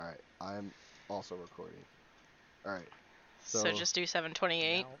I'm also recording. All right. So just do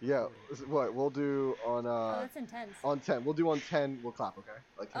 728. Yeah. What we'll do on Oh, that's intense. on 10. We'll do on 10. We'll clap. Okay.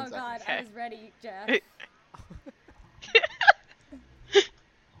 Like 10 Oh seconds. God, Okay. I was ready, Jeff.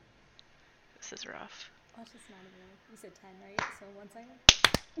 This is rough. Watch this not even work. You said 10, right? So 1 second.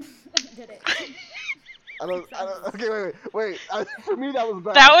 Did it? I don't. Okay, wait. For me, that was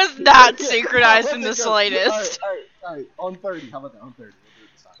bad. That was not Yeah, synchronized in the good. slightest. All right. On 30. How about that? On 30. We'll do it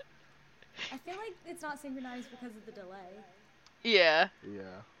this time. I feel like it's not synchronized because of the delay. Yeah.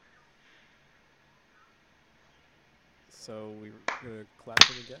 Yeah. So we're gonna clap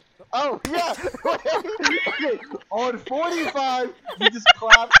it again. Oh yeah. Okay. On 45, you just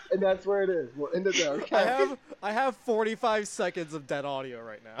clap, and that's where it is. We'll end it there. Okay. I have 45 seconds of dead audio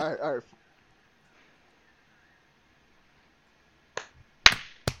right now. All right.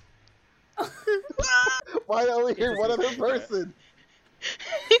 Why only hear one other person?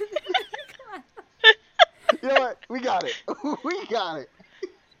 You know what? We got it. We got it.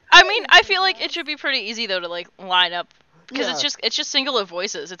 I mean, I feel like it should be pretty easy though to like line up because Yeah. it's just singular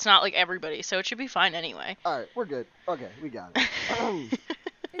voices. It's not like everybody, so it should be fine anyway. All right, we're good. Okay, we got it.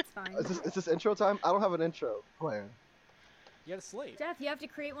 It's fine. Is this intro time? I don't have an intro plan. You got a slate. Jeff, you have to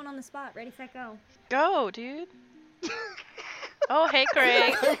create one on the spot. Ready, set, go. Go, dude. Oh, hey,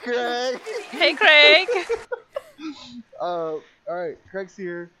 Craig. Hey, Craig. Hey, Craig. All right, Craig's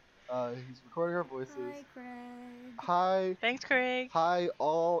here. He's recording our voices. Hi, Craig. Hi. Thanks, Craig. Hi,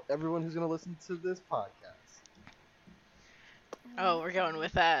 everyone who's gonna listen to this podcast. Oh, we're going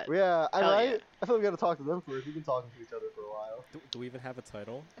with that. Yeah, Hell right. yeah. I feel like we gotta talk to them first. We've been talking to each other for a while. Do we even have a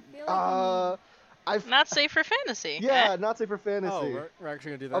title? I feel like I've Not safe for fantasy. yeah, not safe for fantasy. Oh, we're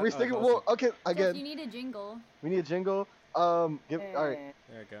actually gonna do that. Are we Oh, sticking? awesome. Well, okay. Jeff, Again, you need a jingle. we need a jingle. All right.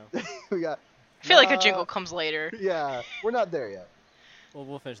 There you go. We got. I feel like a jingle comes later. Yeah, we're not there yet. Well,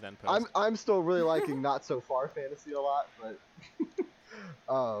 we'll finish that in post. I'm still really liking not so far fantasy a lot,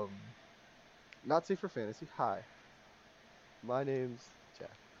 but not safe for fantasy. Hi, my name's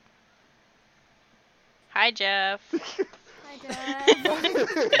Jack. Hi, Jeff. Hi,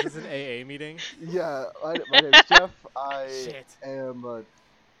 Jeff. Is this an AA meeting? Yeah, my name's Jeff. I Shit. am a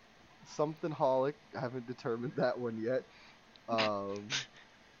something-holic. I haven't determined that one yet.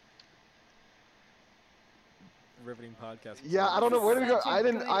 Riveting podcast. Yeah, I don't know where to go. Such a I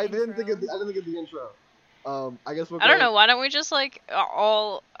didn't good think of the intro. I guess we'll I don't go- know. Why don't we just like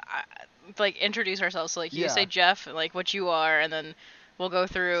all like introduce ourselves? So like you Yeah. say Jeff, like what you are, and then we'll go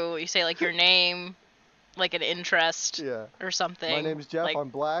through. You say like your name, like an interest Yeah. or something. My name's Jeff. Like, I'm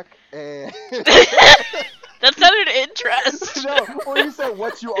black, and that's not an interest. no. Well, you said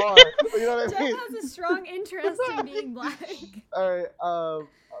what you are. You know what I Jeff mean? has a strong interest in being black. All right.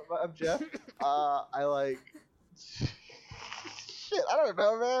 I'm Jeff. I like. Shit, I don't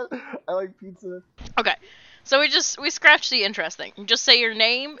know, man. I like pizza. Okay. So we scratch the interest thing. You just say your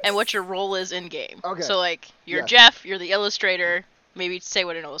name and what your role is in game. Okay. So like you're Yes. Jeff, you're the illustrator. Maybe say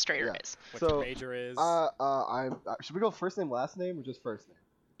what an illustrator Yeah. is. What So, your major is. Should we go first name, last name, or just first name?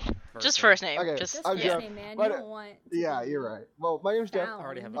 Just first name. Okay. Just Just I'm first Jeff. name, man. But- You don't want. to Yeah, be you're right. Well, my name's Jeff. found.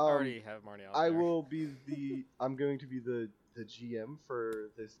 already have Marnie out I there. will be I'm going to be the GM for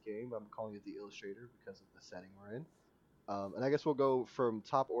this game. I'm calling it the illustrator because of the setting we're in. And I guess we'll go from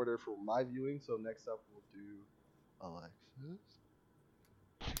top order for my viewing. So next up we'll do Alexis.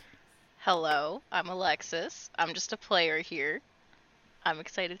 Hello, I'm Alexis. I'm just a player here. I'm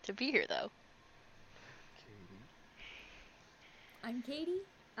excited to be here though. Katie. I'm Katie.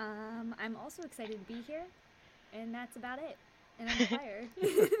 I'm also excited to be here, and that's about it. And I'm a player.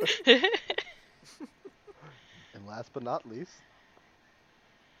 And last but not least,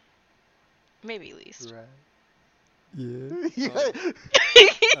 Maybe least. Brad. Yeah. Yeah.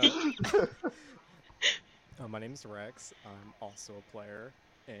 My name's Rex. I'm also a player,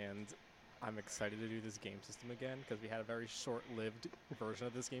 and I'm excited to do this game system again because we had a very short-lived version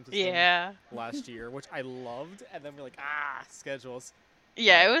of this game system Yeah. last year, which I loved, and then we're like, schedules.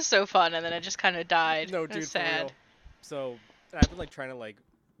 Yeah, it was so fun, and then it just kind of died. No, It dude, was for real. sad. So I've been like trying to like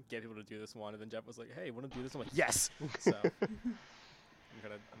get people to do this one, and then Jeff was like, "Hey, want to do this?" I'm like, "Yes!" So I'm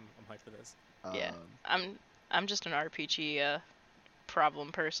hyped for this. Yeah. I'm just an RPG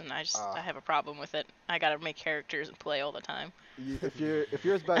problem person. I have a problem with it. I gotta make characters and play all the time. If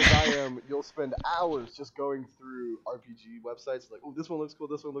you're as bad as I am, you'll spend hours just going through RPG websites like, oh, this one looks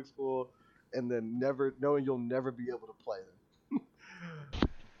cool, and then never knowing you'll never be able to play them.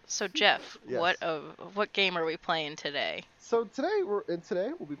 So Jeff, Yes. what game are we playing today? So today we'll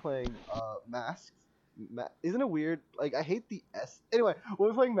be playing Masked. Isn't it weird? Like I hate the S. Anyway, we'll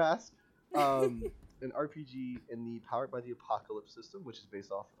be playing Masked, an RPG in the Powered by the Apocalypse system, which is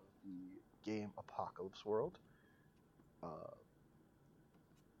based off the game Apocalypse World. Uh,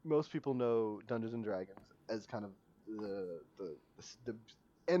 Most people know Dungeons and Dragons as kind of the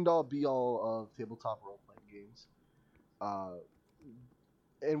end all be all of tabletop role playing games. Uh,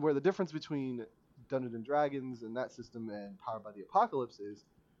 and where the difference between Dungeons and Dragons and that system and Powered by the Apocalypse is,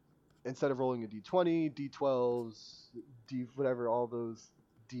 instead of rolling a d20, d12s, d whatever, all those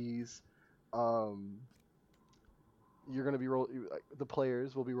d's, um, you're gonna be the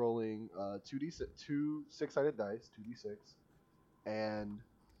players will be rolling 2 six-sided dice, 2d6, and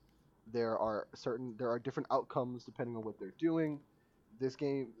there are different outcomes depending on what they're doing. This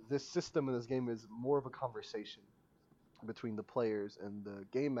system in this game is more of a conversation between the players and the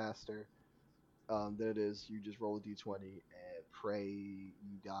game master, than it is you just roll a d20 and pray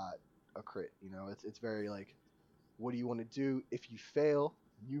you got a crit. It's very like, what do you want to do? If you fail,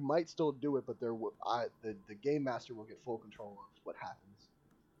 you might still do it, but the game master will get full control of what happens.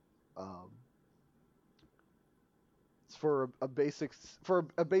 Um, for a basic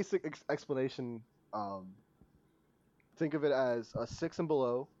explanation, think of it as a 6 and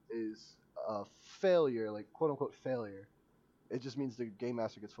below is a failure, like quote unquote failure. It just means the game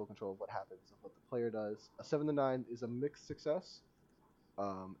master gets full control of what happens, of what the player does. A 7 to 9 is a mixed success,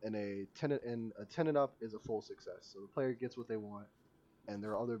 and a 10 and up is a full success. So the player gets what they want, and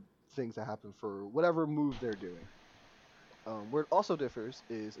there are other things that happen for whatever move they're doing. Where it also differs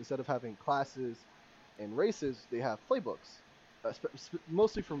is, instead of having classes and races, they have playbooks,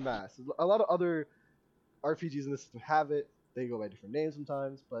 mostly from Mass. A lot of other RPGs in this system have it. They go by different names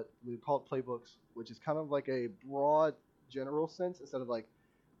sometimes, but we call it playbooks, which is kind of like a broad general sense. Instead of like,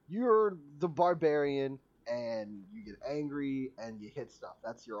 you're the barbarian and you get angry and you hit stuff.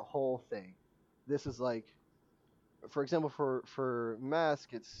 That's your whole thing. This is like, for example, for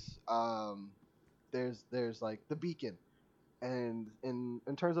Mask, it's there's like the beacon, and in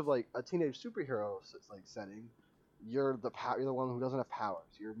terms of like a teenage superhero like setting, you're the one who doesn't have powers.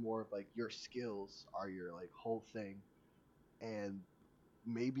 You're more of like, your skills are your like whole thing, and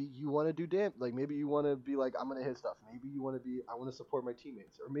maybe you want to do like maybe you want to be like, I'm gonna hit stuff. Maybe you want to be, I want to support my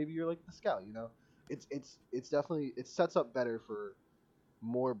teammates, or maybe you're like the scout. It's definitely, it sets up better for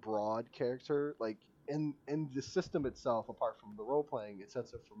more broad character, like in the system itself. Apart from the role playing, it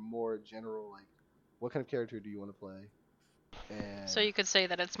sets up for more general, like, what kind of character do you want to play. And so you could say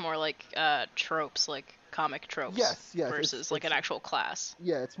that it's more like tropes, like comic tropes, yes, versus like an actual class.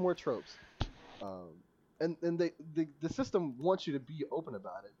 Yeah, it's more tropes. And the system wants you to be open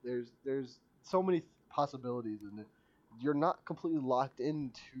about it. There's so many possibilities, and you're not completely locked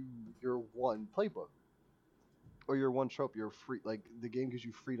into your one playbook or your one trope. You're free. Like, the game gives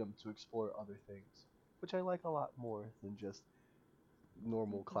you freedom to explore other things, which I like a lot more than just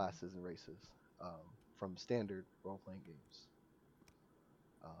normal classes and races, from standard role-playing games.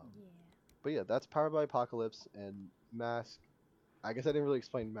 Yeah. But yeah, that's Powered by Apocalypse. And Mask, I guess I didn't really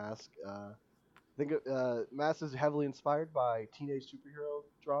explain Mask. I think Mask is heavily inspired by teenage superhero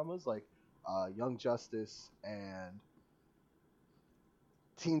dramas like Young Justice and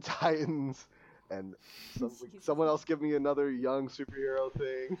Teen Titans, and someone else give me another young superhero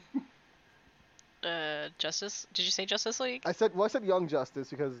thing. Justice? Did you say Justice League? I said Young Justice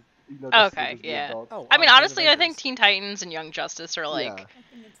because okay, yeah. Oh, I mean, honestly, I think Avengers. Teen Titans and Young Justice are like I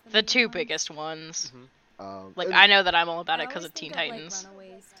think it's the main two ones. biggest ones. Mm-hmm. Like, I know that I'm all about I it because always of Teen think Titans. Like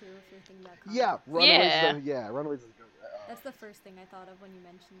Runaways too, if you're thinking about Yeah, comics. Runaways. Yeah. Runaways is good. That's the first thing I thought of when you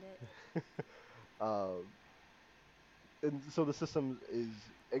mentioned it. And so the system is,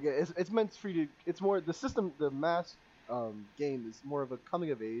 again, it's meant for you to. It's more the system. The Mask game is more of a coming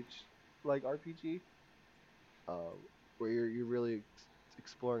of age like RPG, where you're really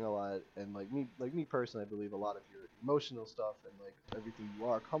exploring a lot, and like me personally, I believe a lot of your emotional stuff and like everything you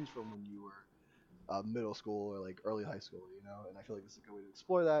are comes from when you were middle school or like early high school, and I feel like this is a good way to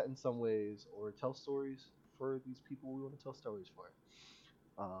explore that in some ways, or tell stories for these people we want to tell stories for.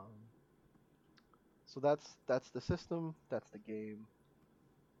 So that's the system, that's the game.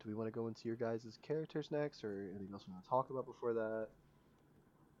 Do we want to go into your guys' characters next, or anything else we want to talk about before that?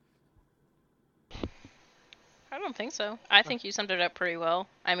 I don't think so. I think you summed it up pretty well.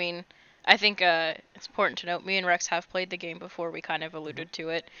 I mean, I think it's important to note, me and Rex have played the game before. We kind of alluded to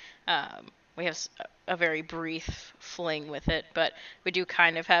it. We have a very brief fling with it, but we do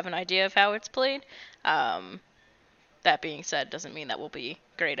kind of have an idea of how it's played. That being said, doesn't mean that we'll be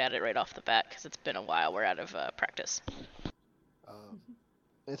great at it right off the bat, because it's been a while. We're out of practice.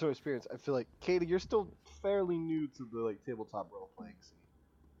 It's our experience. I feel like, Katie, you're still fairly new to the like tabletop role playing scene.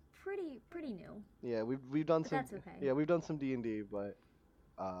 Pretty new. Yeah, we've done But some. that's okay. Yeah, we've done some D&D, but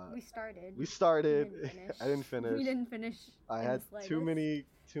We started. We started. We didn't finish. I didn't finish. We didn't finish. I in had the too slightest.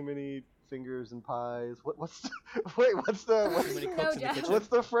 many fingers and pies. What's wait? What's the Too many No, cooks in the Jeff. kitchen. what's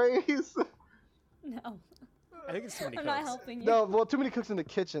the phrase? No. I think it's too many I'm cooks. not helping you. No, well, too many cooks in the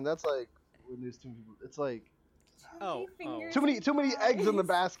kitchen. That's like when there's too many people. It's like Oh, fingers too many and eggs in the pies.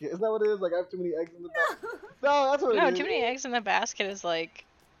 basket. Isn't that what it is? Like I have too many eggs in the basket. No, that's what No, it is. too many eggs in the basket is like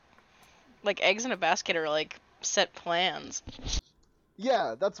eggs in a basket are like set plans.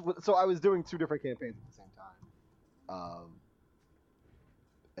 Yeah, that's what. So I was doing 2 different campaigns at the same time.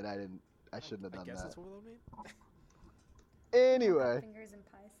 And I didn't. I shouldn't have I done guess that. that's what it'll mean. Anyway. Fingers and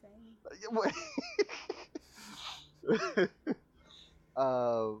pies saying.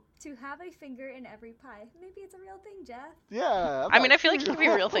 To have a finger in every pie. Maybe it's a real thing, Jeff. Yeah. I mean, I feel like it could be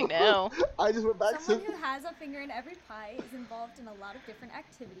a real thing now. I just went back Someone to. who has a finger in every pie is involved in a lot of different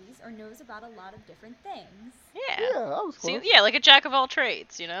activities or knows about a lot of different things. Yeah. Yeah, I was See, close. yeah, like a jack of all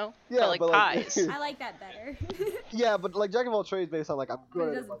trades, you know? Yeah, but like but, like- pies. I like that better. Yeah, but like jack of all trades based on like I'm But good it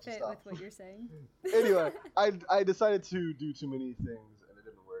at a doesn't bunch of fit stuff. with what you're saying. Anyway, I decided to do too many things and it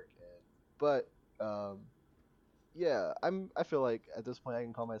didn't work. But yeah, I feel like at this point I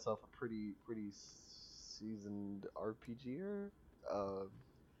can call myself a pretty seasoned RPGer.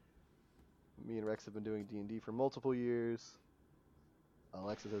 Me and Rex have been doing D&D for multiple years.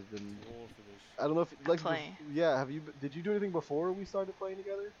 Alexis has been. Roll for this. I don't know if like. play. Yeah, have you? Did you do anything before we started playing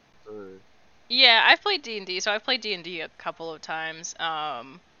together? Or Yeah, I've played D&D, so I've played D&D a couple of times.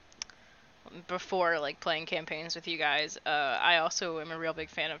 Before like playing campaigns with you guys. I also am a real big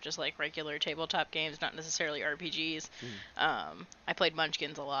fan of just like regular tabletop games, not necessarily RPGs. I played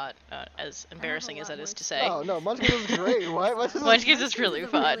Munchkins a lot, as embarrassing as lot that is more to say. Oh no, Munchkins is great. What? Munchkins is really a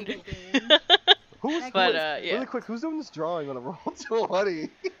fun. really good game. Who's But, yeah. Really quick, who's doing this drawing on a Roll20?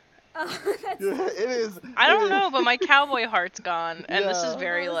 Oh, that's Yeah, it is. I don't know, but my cowboy heart's gone, and this is Yeah.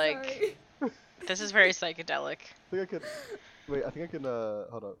 very Oh, like sorry. this is very psychedelic. I think I could. Wait, I think I can.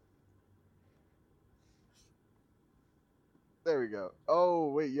 Hold up. There we go. Oh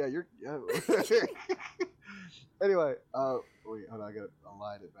wait, yeah, you're. Yeah. Anyway, wait, hold on, I gotta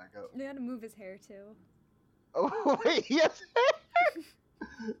align it back up. You gotta move his hair too. Oh wait, yes.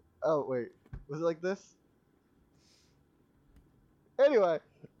 Oh wait, was it like this? Anyway,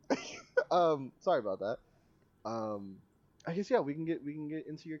 sorry about that. I guess yeah, we can get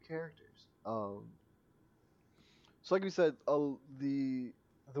into your characters. So like we said, the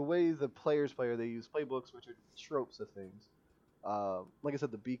way the players play, they use playbooks, which are tropes of things. Like I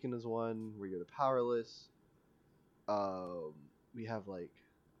said, the beacon is one where you're the powerless. We have like,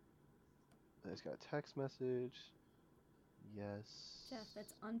 I just got a text message. Yes. Jeff,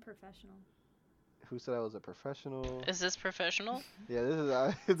 that's unprofessional. Who said I was a professional? Is this professional? Yeah, this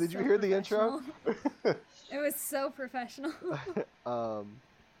is. Did you So hear the intro? It was so professional.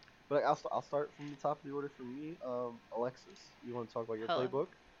 But I'll start from the top of the order for me. Alexis, you want to talk about your Hello.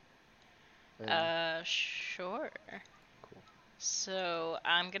 playbook? Sure. Cool. So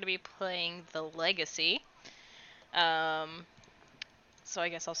I'm gonna be playing the Legacy. So I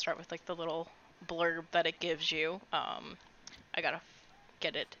guess I'll start with like the little blurb that it gives you. I gotta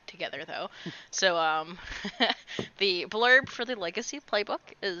get it together though. So the blurb for the Legacy playbook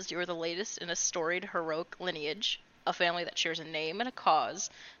is you're the latest in a storied heroic lineage, a family that shares a name and a cause.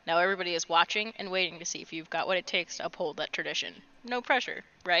 Now everybody is watching and waiting to see if you've got what it takes to uphold that tradition. No pressure,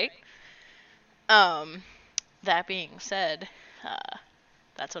 right? That being said,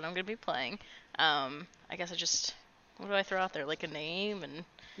 that's what I'm gonna be playing. I guess what do I throw out there? Like a name and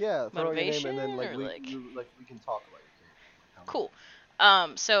Yeah, throw out your name and then Motivation, like or, we can talk about your character. Like, cool.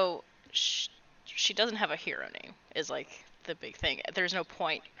 So she doesn't have a hero name is like the big thing. There's no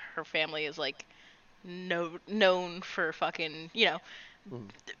point. Her family is like known for fucking,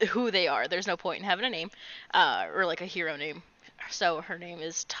 who they are. There's no point in having a name, or like a hero name. So her name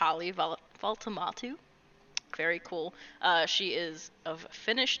is Tali Valtamatu. Very cool. She is of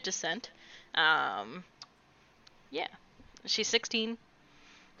Finnish descent. Yeah. She's 16.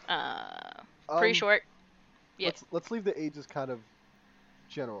 Pretty short. Yeah. Let's leave the ages kind of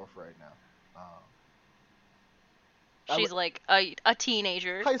general for right now. She's like a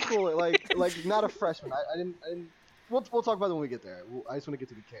teenager. High school, like not a freshman. I didn't. We'll talk about it when we get there. I just want to get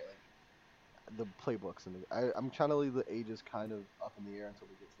to the playbooks and I'm trying to leave the ages kind of up in the air until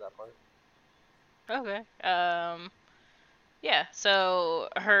we get to that part. Okay. Yeah. So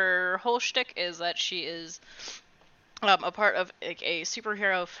her whole shtick is that she is a part of like a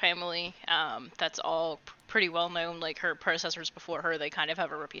superhero family that's all pretty well known. Like her predecessors before her, they kind of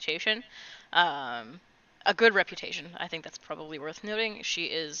have a reputation. a good reputation. I think that's probably worth noting. She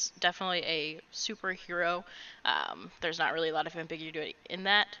is definitely a superhero. There's not really a lot of ambiguity in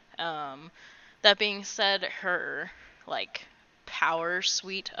that. That being said, her like power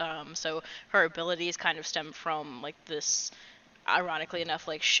suite, so her abilities kind of stem from like this, ironically enough,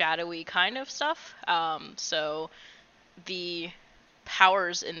 like shadowy kind of stuff. So the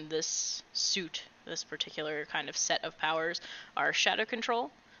powers in this suit, this particular kind of set of powers, are shadow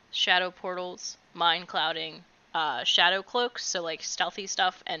control, shadow portals, mind clouding, shadow cloaks, so like stealthy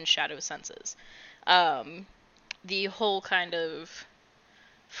stuff, and shadow senses. Um, the whole kind of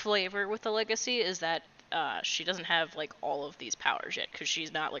flavor with the legacy is that she doesn't have like all of these powers yet because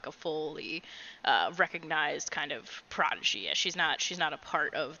she's not like a fully recognized kind of prodigy yet. She's not a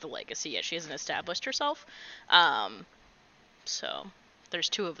part of the legacy yet. She hasn't established herself. So there's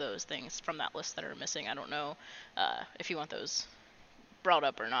two of those things from that list that are missing. I don't know if you want those brought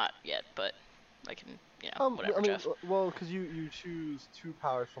up or not yet, but I can, whatever, I mean, Jeff. well, because you choose 2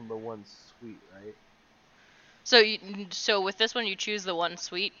 powers from the one suite, right? So with this one, you choose the one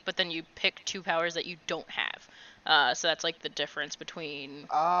suite, but then you pick 2 powers that you don't have. So that's like the difference between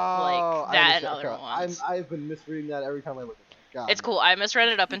like Oh, I that and understand. other Okay, ones. I've been misreading that every time I look at that. God, It's no. cool. I misread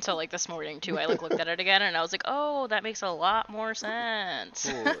it up until like this morning too. I like looked at it again and I was like, oh, that makes a lot more sense.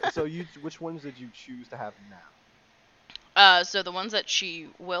 Cool. So which ones did you choose to have now? So the ones that she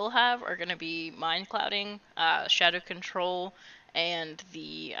will have are gonna be mind clouding, shadow control, and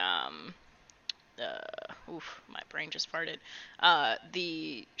the my brain just farted.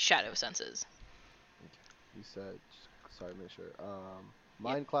 The shadow senses. You said, sorry, make sure.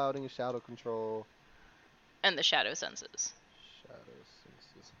 Mind clouding, shadow control, And the shadow senses. shadow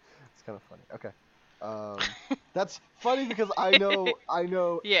senses. It's kind of funny. Okay. That's funny because I know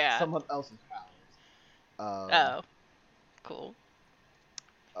Yeah. someone else's powers. Oh, cool.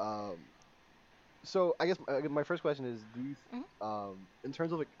 Um, so I guess my first question is, do you, Mhm. in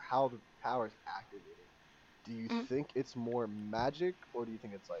terms of like how the power is activated, do you Mhm. think it's more magic or do you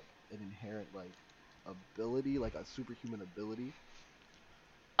think it's like an inherent like ability, like a superhuman ability?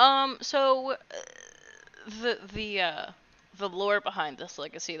 So the lore behind this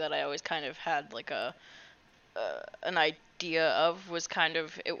legacy that I always kind of had like a an idea of was kind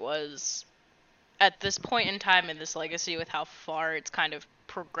of, it was at this point in time in this legacy with how far it's kind of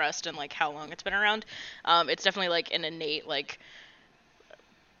progressed and like how long it's been around. It's definitely like an innate like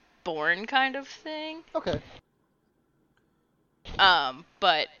born kind of thing. Okay.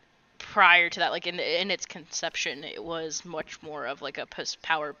 But prior to that, like in its conception, it was much more of like a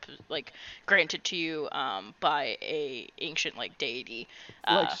power like granted to you by a ancient like deity.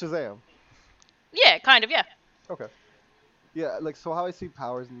 Like Uh, Shazam. yeah, kind of, yeah. Okay. Yeah, like so how I see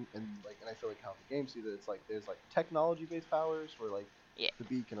powers and like and I feel like how the game sees it, it's like there's like technology based powers where like Yeah. the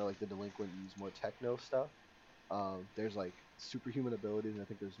beacon or like the delinquent use more techno stuff. There's like superhuman abilities and I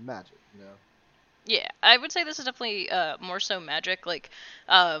think there's magic, you know? Yeah, I would say this is definitely more so magic, like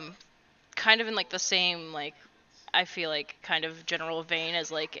um, kind of in like the same like, I feel like kind of general vein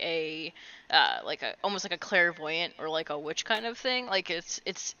as like a almost like a clairvoyant or like a witch kind of thing. Like it's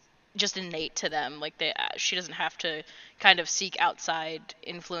just innate to them. Like she doesn't have to kind of seek outside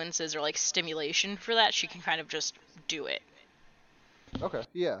influences or like stimulation for that. She can kind of just do it. Okay,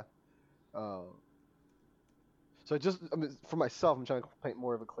 yeah. Um so just I mean for myself I'm trying to paint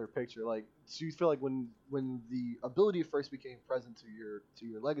more of a clear picture. Like so you feel like when the ability first became present to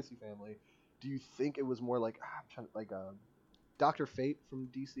your legacy family, do you think it was more like I'm trying to like Dr. Fate from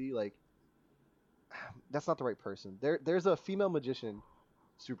DC, like that's not the right person. There's a female magician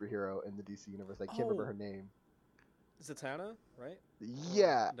superhero in the DC universe. I can't remember Oh, her name. Zatanna, right?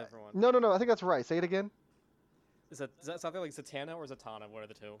 Yeah. Or different one. No. I think that's right. Say it again. Is that something like Zatanna or Zatanna? One of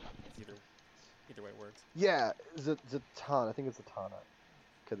the two. It's either way it works. Yeah, Zatanna. I think it's Zatanna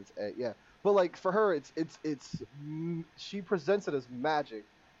because it's A. Yeah, but like for her, she presents it as magic,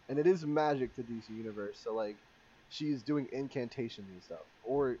 and it is magic to DC Universe. So like, she's doing incantations and stuff.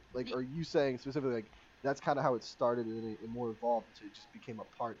 Or like, are you saying specifically like that's kind of how it started and then it more evolved until it just became a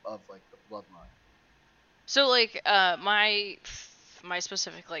part of like the bloodline? So like my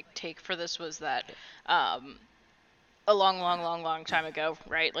specific like take for this was that um a long time ago,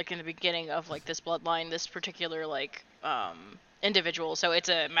 right? Like in the beginning of like this bloodline, this particular like individual. So it's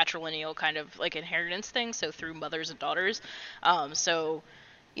a matrilineal kind of like inheritance thing. So through mothers and daughters. So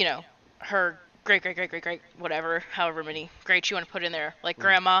you know, her great whatever, however many greats you want to put in there, like Mm.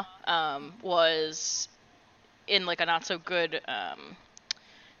 grandma was in like a not so good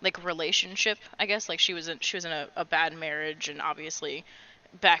like relationship, I guess. Like she was in a bad marriage, and obviously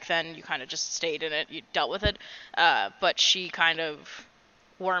back then you kind of just stayed in it, you dealt with it. But she kind of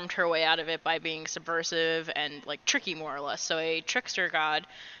wormed her way out of it by being subversive and like tricky, more or less. So a trickster god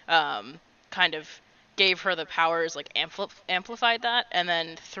kind of gave her the powers, like amplified that, and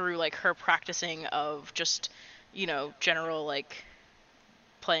then through like her practicing of just general like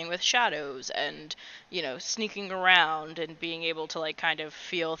playing with shadows and sneaking around and being able to like kind of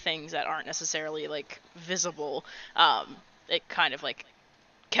feel things that aren't necessarily like visible, it kind of like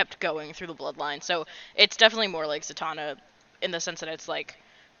kept going through the bloodline. So it's definitely more like Zatanna in the sense that it's like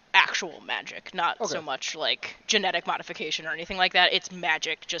actual magic, not Okay. so much like genetic modification or anything like that. It's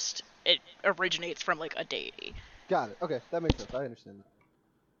magic, just it originates from like a deity. Got it. Okay, that makes sense. I understand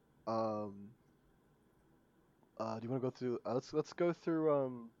that. Do you want to go through? Let's go through.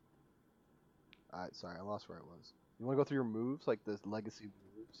 Alright, sorry, I lost where I was. You want to go through your moves, like the legacy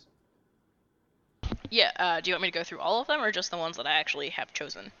moves? Yeah. Do you want me to go through all of them or just the ones that I actually have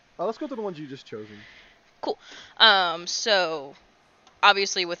chosen? Let's go through the ones you just chosen. Cool. So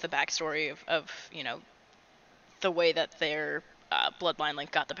obviously with the backstory of the way that their bloodline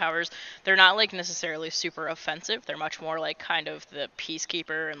like got the powers, they're not like necessarily super offensive. They're much more like kind of the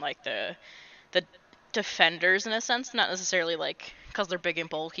peacekeeper and like the defenders in a sense, not necessarily like because they're big and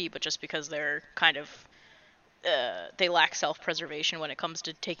bulky, but just because they're kind of they lack self-preservation when it comes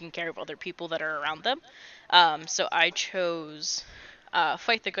to taking care of other people that are around them. So I chose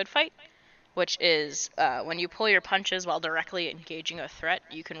Fight the Good Fight, which is when you pull your punches while directly engaging a threat,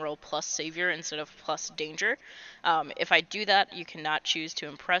 you can roll plus Savior instead of plus Danger. If I do that, you cannot choose to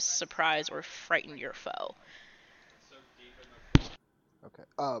impress, surprise, or frighten your foe. Okay.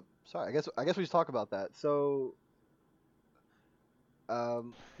 Sorry. I guess we should talk about that. So,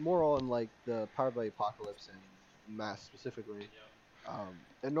 more on like the Powered by Apocalypse and Mass specifically.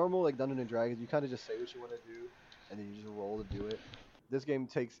 In normal like Dungeons and Dragons, you kind of just say what you want to do, and then you just roll to do it. This game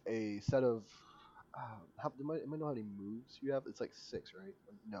takes a set of am I know how many moves you have? It's like 6, right?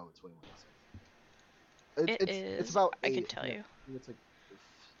 No, it's way more than 6. It It's is. about I can 8. tell Yeah, you. I think it's like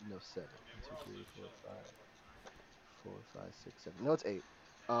no 7. 1, 2, 3, 4, 5, 4, 5, 6, 7. No, it's 8.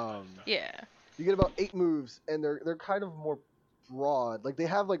 Yeah. You get about 8 moves, and they're kind of more broad. Like they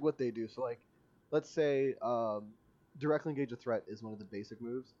have like what they do. So like, let's say directly engage a threat is one of the basic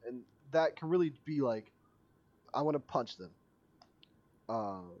moves, and that can really be like, I want to punch them.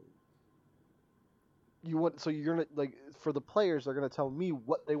 Um, you're gonna like for the players, they're gonna tell me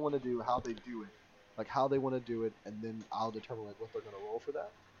what they want to do, how they do it, like how they want to do it, and then I'll determine like what they're gonna roll for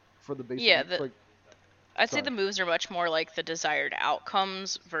that. For the basic, Yeah, for like, I'd say sorry. the moves are much more like the desired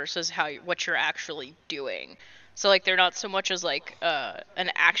outcomes versus what you're actually doing. So like they're not so much as like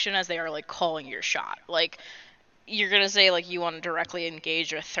an action as they are like calling your shot. Like you're gonna say like you want to directly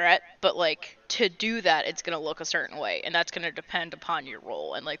engage a threat, but like to do that it's gonna look a certain way, and that's gonna depend upon your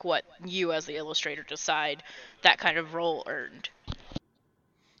role and like what you as the illustrator decide that kind of role earned.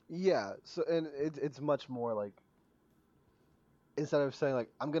 Yeah. So and it's much more like instead of saying like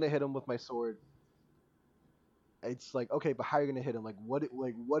I'm gonna hit him with my sword, it's like okay, but how are you gonna hit him? What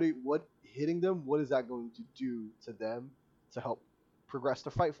hitting them? What is that going to do to them to help progress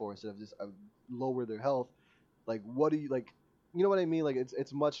the fight for instead of just lower their health? Like what do you like? You know what I mean? Like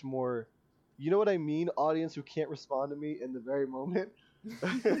it's much more. You know what I mean? Audience who can't respond to me in the very moment.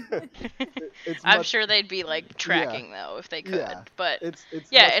 It's I'm much sure they'd be like yeah tracking though if they could, yeah. but It's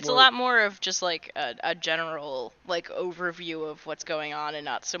yeah, much it's a more lot more of just like a general like overview of what's going on and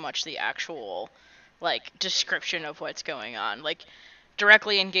not so much the actual like description of what's going on. Like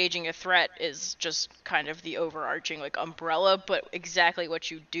directly engaging a threat is just kind of the overarching like umbrella, but exactly what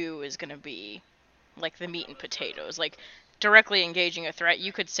you do is going to be like the meat and potatoes. Like directly engaging a threat,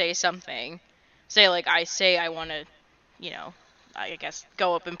 you could say something, say like I say I want to, you know, I guess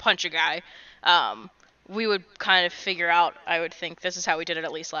go up and punch a guy. Um, we would kind of figure out. I would think this is how we did it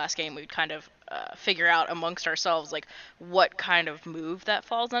at least last game. We'd kind of figure out amongst ourselves like what kind of move that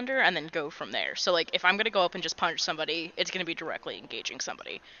falls under, and then go from there. So like if I'm gonna go up and just punch somebody, it's gonna be directly engaging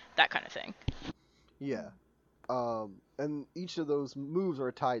somebody, that kind of thing. yeah. And each of those moves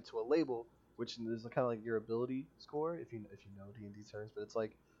are tied to a label, which is kind of like your ability score, if you know D&D terms. But it's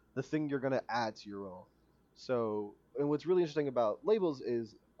like the thing you're gonna add to your roll. So, and what's really interesting about labels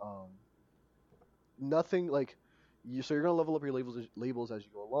is nothing like so you're gonna level up your labels as you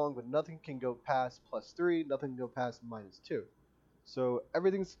go along, but nothing can go past +3, nothing can go past -2. So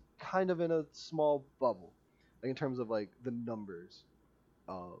everything's kind of in a small bubble, like in terms of like the numbers.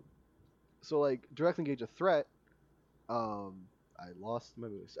 Um, so like direct engage a threat. I lost my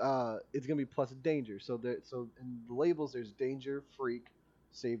moves. It's gonna be plus danger. So in the labels, there's danger, freak,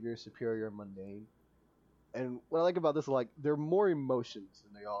 savior, superior, and mundane. And what I like about this, like, they're more emotions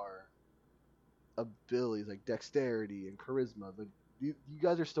than they are abilities, like dexterity and charisma. you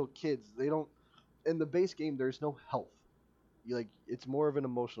guys are still kids. They don't in the base game. There's no health. It's more of an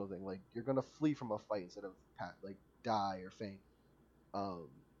emotional thing. Like you're gonna flee from a fight instead of die or faint. Um,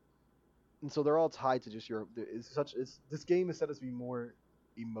 and so they're all tied to just your. It's this game is set up to be more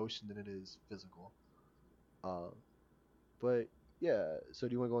emotion than it is physical. Uh, but yeah. So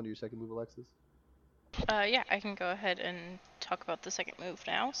do you want to go into your second move, Alexis? Yeah, I can go ahead and talk about the second move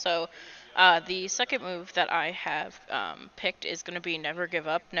now. So, the second move that I have picked is going to be Never Give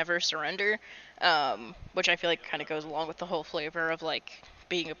Up, Never Surrender, which I feel like kind of goes along with the whole flavor of like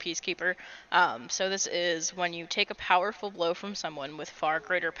being a peacekeeper. So this is when you take a powerful blow from someone with far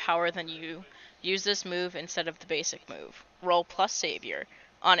greater power than you. Use this move instead of the basic move. Roll plus Savior.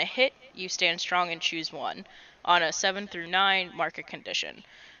 On a hit, you stand strong and choose one. On a 7 through 9, mark a condition.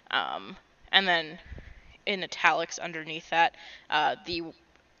 And then in italics underneath that, the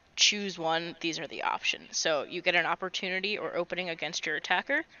choose one, these are the options. So you get an opportunity or opening against your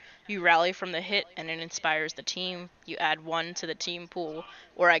attacker, you rally from the hit and it inspires the team, you add 1 to the team pool,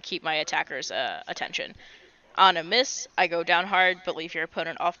 or I keep my attacker's attention. On a miss, I go down hard but leave your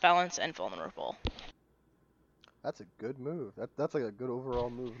opponent off balance and vulnerable. That's a good move. That's like a good overall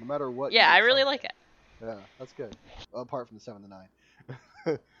move, no matter what. Yeah, I really like it. Yeah, that's good. Apart from the 7 to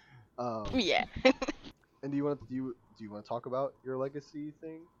 9. Yeah. And do you want to talk about your legacy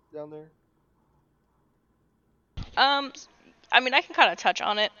thing down there? I mean, I can kind of touch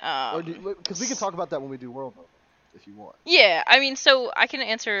on it. Because we can talk about that when we do world building, if you want. Yeah, I mean, so I can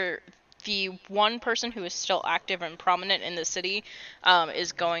answer the one person who is still active and prominent in the city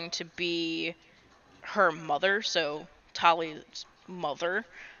is going to be her mother, so Tali's mother.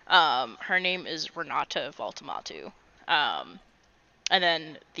 Her name is Renata Valtamatu. And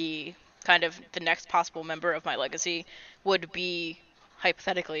then the next possible member of my legacy would be,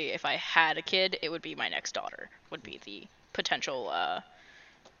 hypothetically, if I had a kid, it would be my next daughter, would be the potential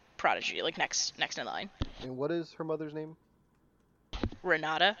prodigy, like next in line. And what is her mother's name?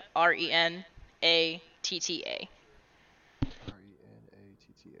 Renata, Renatta. Renatta.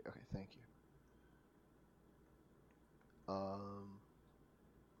 Okay, thank you.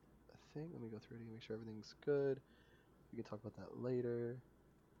 Let me go through it and make sure everything's good. We can talk about that later.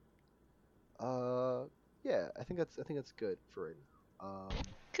 Yeah, I think that's good for right now.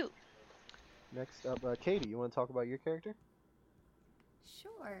 Cool. Next up, Katie, you want to talk about your character?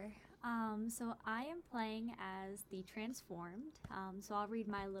 Sure. So I am playing as the Transformed. So I'll read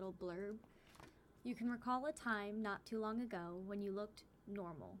my little blurb. You can recall a time not too long ago when you looked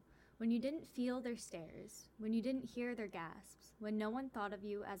normal, when you didn't feel their stares, when you didn't hear their gasps, when no one thought of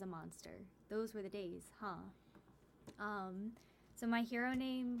you as a monster. Those were the days, huh? So my hero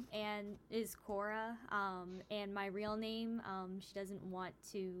name is Cora, and my real name, she doesn't want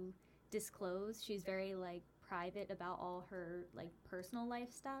to disclose. She's very private about all her personal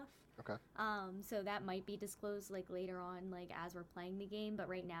life stuff. Okay. So that might be disclosed later on, as we're playing the game. But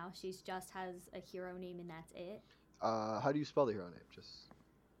right now, she's just has a hero name and that's it. How do you spell the hero name? Just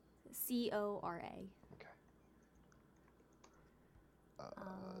Cora. Okay. Cora.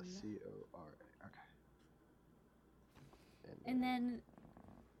 Okay. And then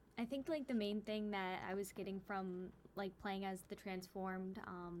I think the main thing that I was getting from playing as the Transformed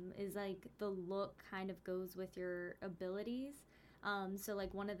is the look kind of goes with your abilities. So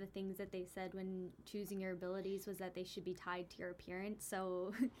one of the things that they said when choosing your abilities was that they should be tied to your appearance.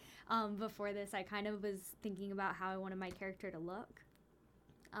 So before this, I kind of was thinking about how I wanted my character to look.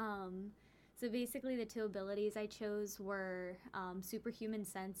 So basically the 2 abilities I chose were superhuman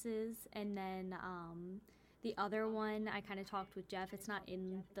senses, and then the other one, I kind of talked with Jeff. It's not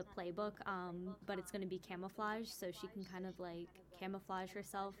in the playbook, but it's going to be camouflage, so she can kind of camouflage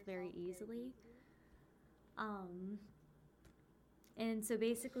herself very easily. And so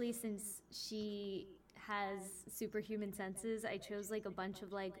basically, since she has superhuman senses, I chose a bunch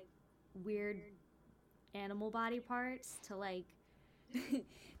of weird animal body parts to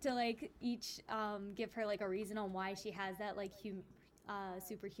to each give her a reason on why she has that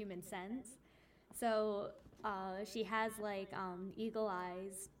superhuman sense. So she has eagle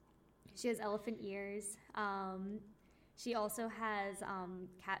eyes. She has elephant ears. She also has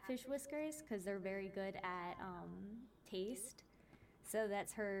catfish whiskers because they're very good at taste. So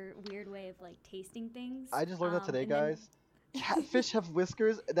that's her weird way of tasting things. I just learned that today, guys. Catfish have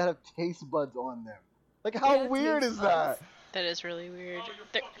whiskers that have taste buds on them. How weird is that? That is really weird. So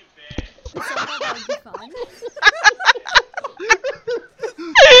that would be fun.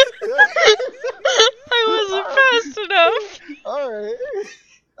 I wasn't fast enough. Alright.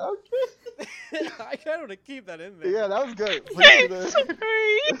 Okay. I kind of want to keep that in there. Yeah, that was good. Sorry.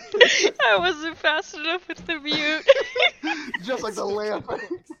 I wasn't fast enough with the mute. Just like the lamp.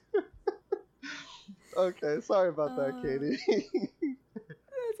 Okay, sorry about that, Katie.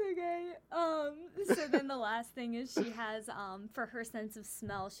 That's okay. So then the last thing is she has, for her sense of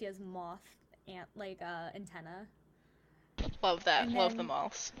smell, she has moth antenna. Love that. And Love the then-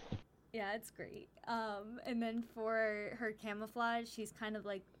 moths. Yeah, it's great. And then for her camouflage, she's kind of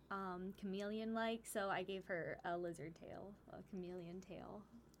like chameleon-like, so I gave her a lizard tail, a chameleon tail.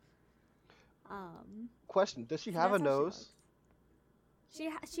 Question: does she So have a that's how she nose?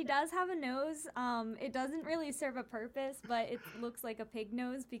 looks. She does have a nose. It doesn't really serve a purpose, but it looks like a pig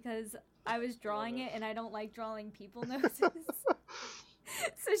nose because I was drawing it and I don't like drawing people noses. So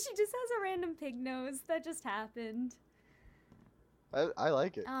she just has a random pig nose that just happened. I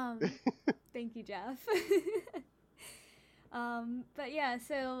like it. Thank you, Jeff. But yeah,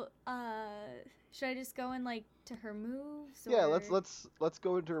 so should I just go in like to her moves? Yeah, or- let's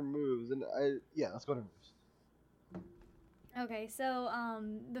go into her moves, and let's go to her moves. Okay, so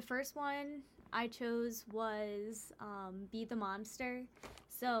the first one I chose was be the monster.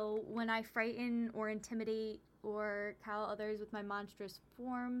 So when I frighten or intimidate or cow others with my monstrous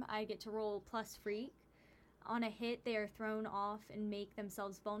form, I get to roll plus freak. On a hit, they are thrown off and make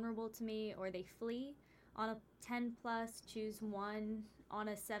themselves vulnerable to me, or they flee. On a 10 plus, choose 1. On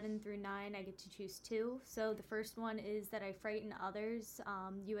a 7 through 9, I get to choose 2. So the first one is that I frighten others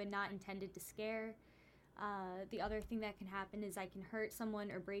you had not intended to scare. The other thing that can happen is I can hurt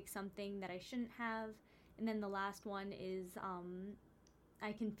someone or break something that I shouldn't have. And then the last one is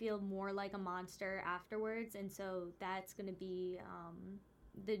I can feel more like a monster afterwards. And so that's going to be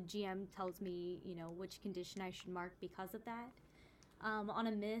the GM tells me, which condition I should mark because of that. On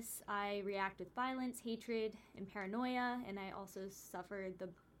a miss, I react with violence, hatred, and paranoia, and I also suffer the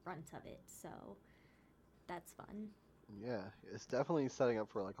brunt of it. So that's fun. Yeah, it's definitely setting up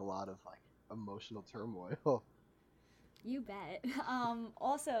for like a lot of like emotional turmoil. You bet.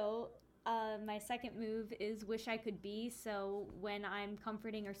 Also, my second move is wish I could be. So when I'm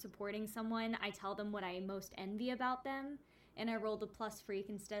comforting or supporting someone, I tell them what I most envy about them, and I rolled a plus freak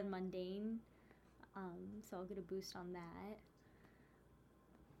instead of mundane. So I'll get a boost on that.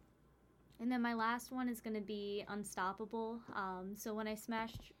 And then my last one is going to be unstoppable. So when I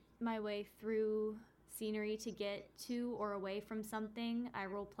smash my way through scenery to get to or away from something, I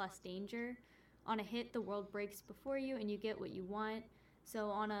roll plus danger. On a hit, the world breaks before you and you get what you want.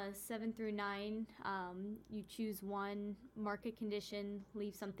 So on a 7 through 9, you choose 1, mark a condition,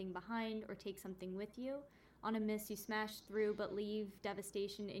 leave something behind, or take something with you. On a miss, you smash through but leave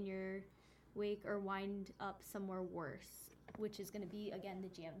devastation in your wake or wind up somewhere worse, which is going to be, again, the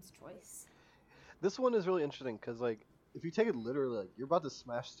GM's choice. This one is really interesting because like if you take it literally, like you're about to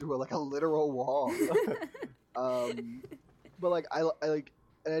smash through like a literal wall. But like I like,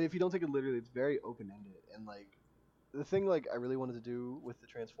 and if you don't take it literally, it's very open ended. And like the thing like I really wanted to do with the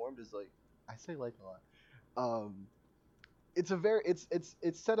transformed is like I say like a lot. It's a very it's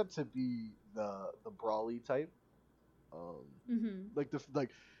set up to be the brawly type. Like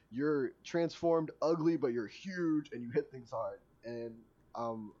you're transformed ugly, but you're huge and you hit things hard. And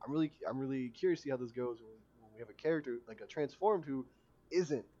I'm really curious to see how this goes when we have a character like a transformed who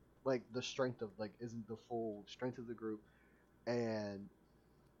isn't like the strength of like isn't the full strength of the group, and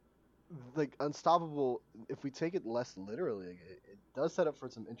like unstoppable. If we take it less literally, like, it does set up for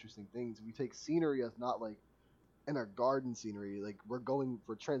some interesting things. We take scenery as not like in our garden scenery, like we're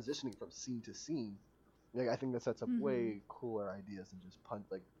transitioning from scene to scene. Like I think that sets up way cooler ideas than just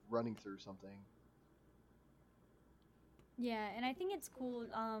like running through something. Yeah, and I think it's cool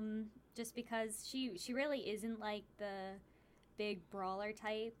just because she really isn't like the big brawler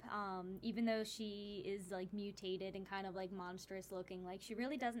type, even though she is like mutated and kind of like monstrous looking. Like she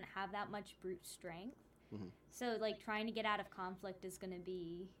really doesn't have that much brute strength. So like trying to get out of conflict is going to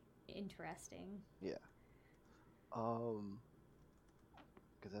be interesting. Yeah.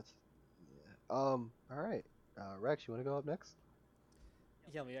 Because that's all right. Rex, you want to go up next?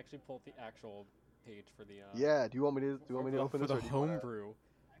 Yeah, let me actually pull up the actual page for the. Yeah. Do you want me to open for this? the homebrew?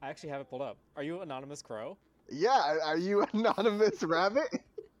 I actually have it pulled up. Are you Anonymous Crow? Yeah. Are you Anonymous Rabbit?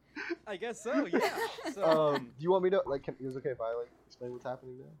 I guess so. Yeah. Do you want me to like? Is it okay if I like explain what's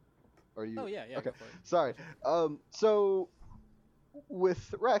happening now? Or you? Oh yeah. Okay. Go for it. Sorry. So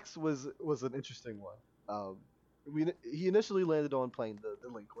with Rex was an interesting one. He initially landed on playing the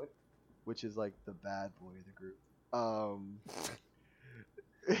delinquent, which is like the bad boy of the group.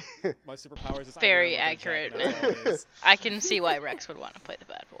 My superpowers is Very I wear a leather accurate. jacket nowadays. I can see why Rex would want to play the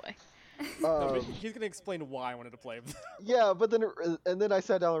bad boy. No, but he's gonna explain why I wanted to play him. Yeah, but then I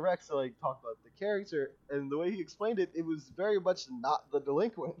sat down with Rex to like talk about the character, and the way he explained it, it was very much not the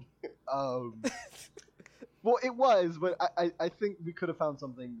delinquent. Well, it was, but I think we could have found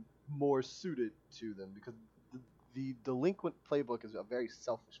something more suited to them because the delinquent playbook is a very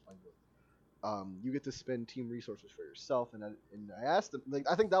selfish playbook. You get to spend team resources for yourself, and I asked them, like,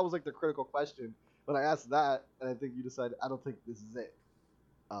 I think that was like the critical question when I asked that, and I think you decided I don't think this is it.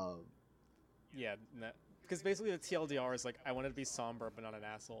 Um, Yeah, because basically the TLDR is like I wanted to be somber but not an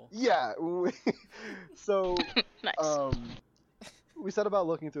asshole. yeah, so Nice. um, we set about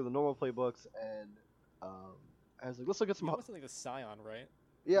looking through the normal playbooks, and um, I was like, let's look at You some. almost like the Scion, right?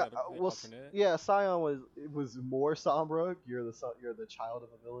 Yeah, The well, alternate. yeah, Scion was more Sombra. You're the child of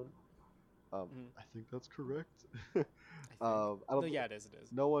a villain. Mhm. I think that's correct. I think. I don't. No, yeah, it is. It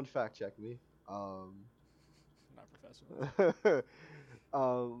is. No one fact check me. Not professional.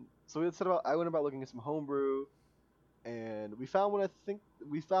 So we had said about I went about looking at some homebrew, and we found one. I think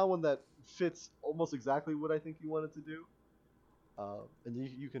we found one that fits almost exactly what I think you wanted to do. And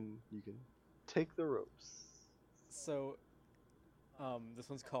you can take the ropes. So, this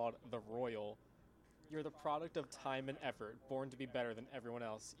one's called The Royal. You're the product of time and effort, born to be better than everyone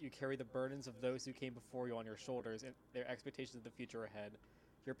else. You carry the burdens of those who came before you on your shoulders and their expectations of the future ahead.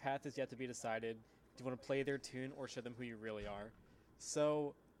 Your path is yet to be decided. Do you want to play their tune or show them who you really are?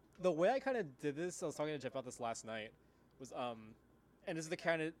 So, the way I kind of did this, I was talking to Jeff about this last night, was and this is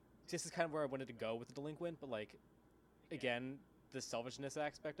kind of where I wanted to go with the delinquent, but like, again, the selfishness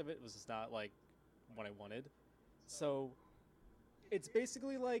aspect of it was just not like what I wanted. So it's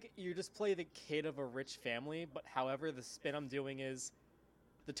basically like you just play the kid of a rich family, but however, the spin I'm doing is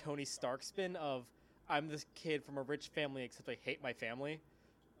the Tony Stark spin of I'm this kid from a rich family, except I hate my family,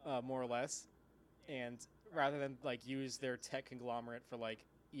 more or less. And rather than like use their tech conglomerate for like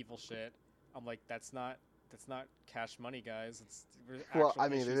evil shit, I'm like that's not cash money, guys. It's Well, actual I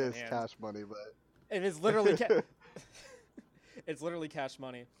mean, it issues at is hand. cash money, but It is literally it's literally cash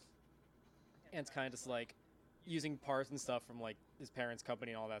money, and it's kind of just like using parts and stuff from like his parents'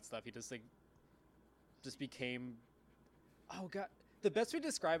 company and all that stuff. He just became, oh god, the best way to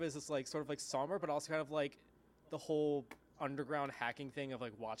describe it is just like sort of like somber, but also kind of like the whole underground hacking thing of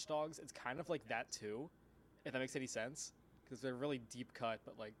like Watch Dogs. It's kind of like that too, if that makes any sense, because they're really deep cut,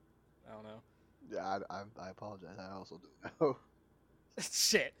 but like I don't know. yeah, I apologize. I also do.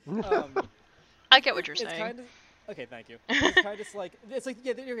 Shit. I get what you're It's saying. kind of okay. Thank you. It's kind of like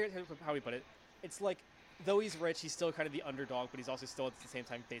yeah. Here's how we put it. It's like though he's rich, he's still kind of the underdog, but he's also still at the same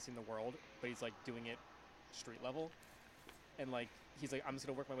time facing the world. But he's like doing it street level, and like he's like I'm just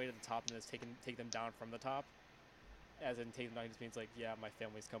gonna work my way to the top and just take them down from the top. As in take them down, he just means like yeah, my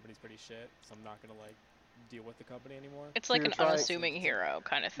family's company's pretty shit, so I'm not gonna like deal with the company anymore. It's So like you're an trying- unassuming hero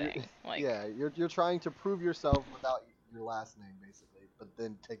kind of thing. Like, Yeah, you're trying to prove yourself without your last name, basically, but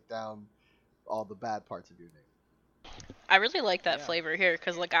then take down all the bad parts of your name. I really like that Yeah. flavor here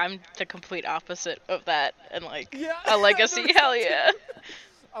because like I'm the complete opposite of that, and like Yeah, a legacy, I hell noticed yeah. that too.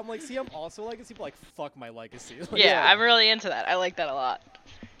 I'm like, see, I'm also a legacy, but like fuck my legacy. Like, Yeah, Yeah. I'm really into that. I like that a lot.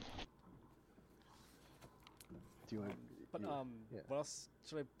 Do you want? But yeah. what else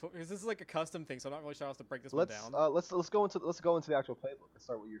should I put? Because this is like a custom thing, so I'm not really sure how else to break this Let's one down. let's go into the actual playbook. Let's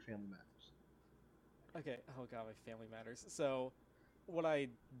start with your family matters. Okay. Oh god, my family matters. So, what I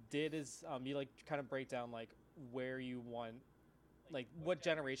did is you like kind of break down like where you want, like what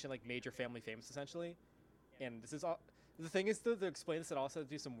generation like made your family famous essentially, and this is all. The thing is to explain this, it also has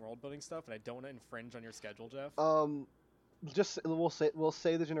to do some world building stuff, and I don't want to infringe on your schedule, Jeff. Just we'll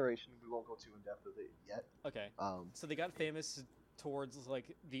say the generation. We won't go too in depth with it yet. Okay. So they got famous towards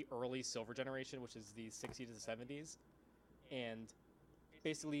like the early silver generation, which is the 60s to the 70s, and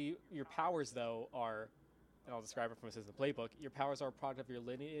basically your powers though are, and I'll describe it from the playbook. Your powers are a product of your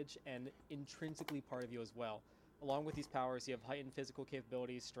lineage and intrinsically part of you as well. Along with these powers, you have heightened physical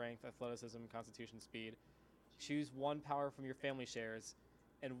capabilities, strength, athleticism, constitution, speed. Choose one power from your family shares,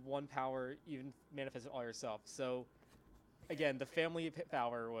 and one power even manifests it all yourself. So, again, the family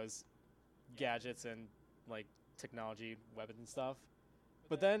power was gadgets and like technology, weapons and stuff.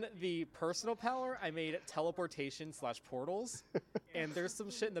 But then the personal power, I made teleportation / portals, and there's some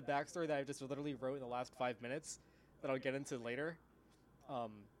shit in the backstory that I just literally wrote in the last 5 minutes that I'll get into later.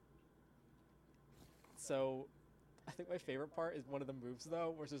 So I think my favorite part is one of the moves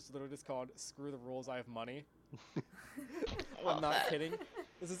though, which is literally just called "Screw the rules, I have money." Love I'm not that. kidding.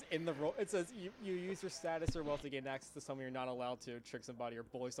 This is in the role. It says you use your status or wealth to gain access to someone you're not allowed to, trick somebody or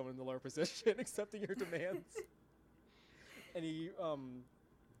bully someone in the lower position, accepting your demands. And you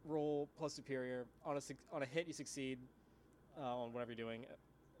roll plus superior on a hit. You succeed on whatever you're doing.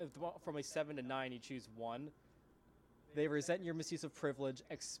 From a 7 to 9, you choose 1. They resent your misuse of privilege.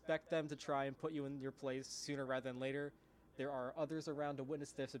 Expect them to try and put you in your place sooner rather than later. There are others around to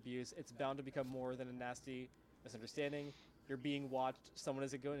witness this abuse. It's bound to become more than a nasty misunderstanding. You're being watched. Someone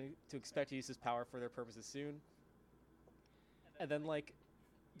is going to expect to use his power for their purposes soon. And then, like,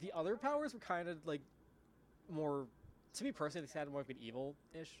 the other powers were kind of, like, more... To me personally, they had more of an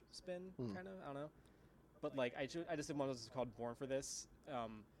evil-ish spin, kind of. I don't know. But, like, I just did one that was called Born for this.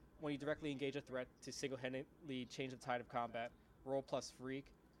 When you directly engage a threat to single-handedly change the tide of combat, roll plus freak.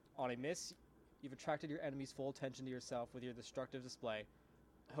 On a miss, you've attracted your enemy's full attention to yourself with your destructive display.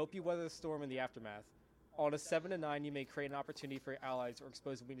 Hope you weather the storm in the aftermath. On a 7 to 9, you may create an opportunity for your allies or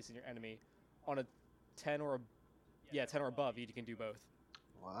expose a weakness in your enemy. On a 10 or 10 or above, you can do both.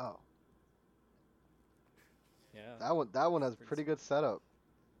 Wow. Yeah. That one has pretty good setup.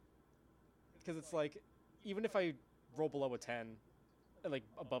 Because it's like, even if I roll below a 10, and like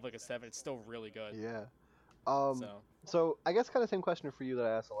above like a 7, it's still really good. Yeah. So I guess kind of same question for you that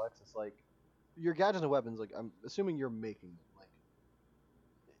I asked Alexis. Like, your gadgets and weapons. Like, I'm assuming you're making them. Like,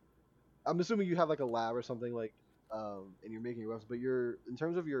 I'm assuming you have like a lab or something. Like, and you're making your weapons. But in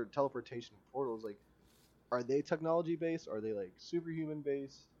terms of your teleportation portals, like, are they technology based? Are they like superhuman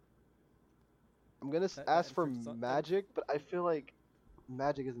based? I'm gonna ask for magic, but I feel like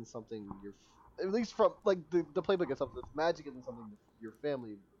magic isn't something at least from like the playbook and stuff. Magic isn't something that your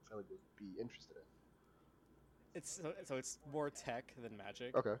family would be interested in. It's more tech than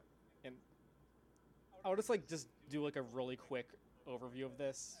magic. Okay. And I would just do like a really quick overview of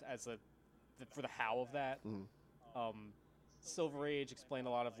this as for the how of that. Silver Age explained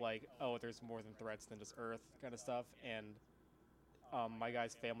a lot of like, oh, there's more than threats than just Earth kind of stuff, and my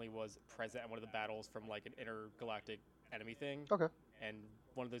guy's family was present at one of the battles from like an intergalactic enemy thing. Okay. And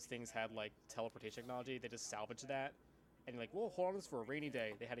one of those things had like teleportation technology. They just salvaged that, and you're like, well, hold on this for a rainy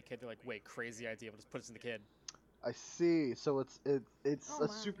day. They had a kid. They're like, wait, crazy idea. We'll just put this in the kid. I see. So it's Oh, a wow.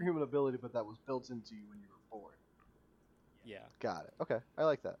 superhuman ability, but that was built into you when you were born. Yeah. Got it. Okay. I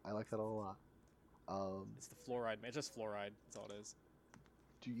like that. I like that a lot. It's the fluoride. It's just fluoride. That's all it is.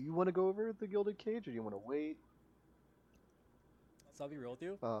 Do you want to go over the Gilded Cage, or do you want to wait? So I'll be real with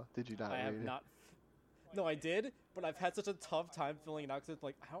you. Did you not I read have it? not. No, I did, but I've had such a tough time filling it out because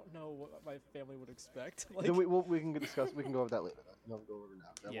like I don't know what my family would expect. Like, Then we can discuss. We can go over that later. No, we'll go over it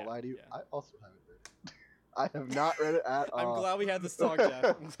now. I Yeah, will lie to you. yeah. I also haven't read it. I have not read it at all. I'm glad we had this talk, Jeff.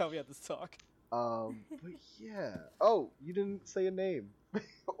 I'm glad we had this talk. But yeah. Oh, you didn't say a name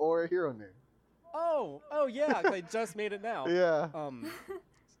or a hero name. Oh yeah, 'cause I just made it now. Yeah.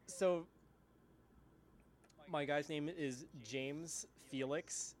 So my guy's name is James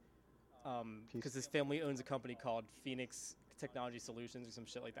Felix. Because his family owns a company called Phoenix Technology Solutions or some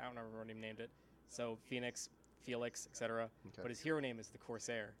shit like that. I don't remember what he named it. So Phoenix, Felix, etc. Okay. But his hero name is the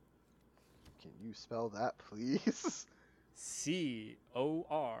Corsair. Can you spell that, please? Corsair.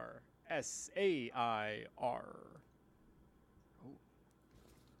 Oh.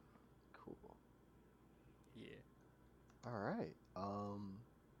 Cool. Yeah. All right.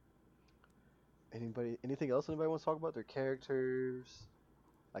 Anything else anybody wants to talk about? Their characters,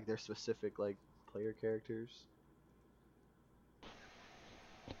 like their specific like player characters.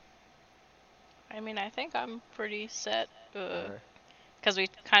 I mean, I think I'm pretty set. Alright. Because we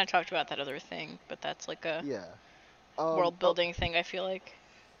kind of talked about that other thing, but that's like a Yeah. world building thing, I feel like.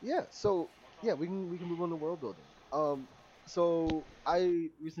 Yeah. So yeah, we can move on to world building. So I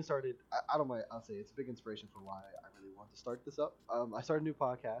recently started. I don't mind. I'll say it's a big inspiration for why I really want to start this up. I started a new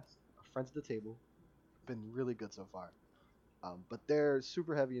podcast, Friends at the Table. Been really good so far. But they're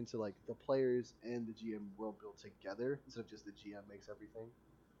super heavy into like the players and the GM world build together instead of just the GM makes everything.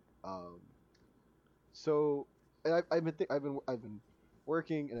 So and I've been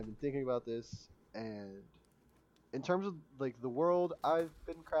working and I've been thinking about this, and in terms of like the world I've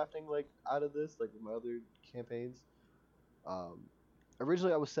been crafting like out of this, like with my other campaigns.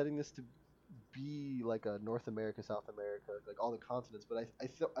 Originally I was setting this to be like a North America, South America, like all the continents, but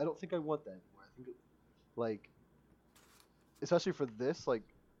I don't think I want that anymore. I think like especially for this, like,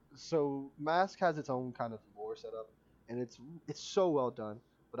 so Mask has its own kind of lore setup, and it's so well done.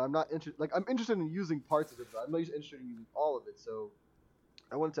 But I'm not interested. Like, I'm interested in using parts of it, but I'm not interested in using all of it. So,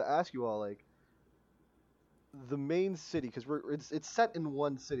 I wanted to ask you all, like, the main city, because it's set in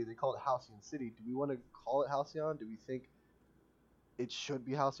one city. They call it Halcyon City. Do we want to call it Halcyon? Do we think it should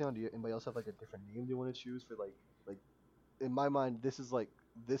be Halcyon? Do anybody else have like a different name they want to choose for like in my mind, this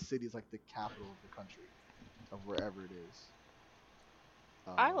city is like the capital of the country, of wherever it is.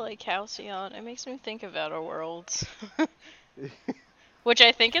 I like Halcyon. It makes me think of Outer Worlds. Which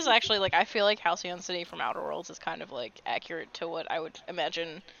I think is actually, like, I feel like Halcyon City from Outer Worlds is kind of, like, accurate to what I would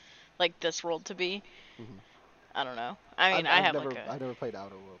imagine, like, this world to be. Mhm. I don't know. I mean, I've never played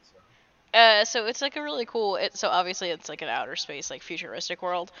Outer Worlds, so. So it's like a really cool. So obviously it's like an outer space, like futuristic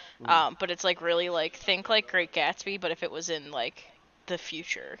world. Mm. But it's like really like think like Great Gatsby, but if it was in like the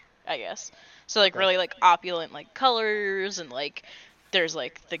future, I guess. So like Okay. really like opulent like colors and like there's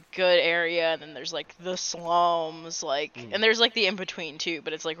like the good area and then there's like the slums like Mm. and there's like the in between too,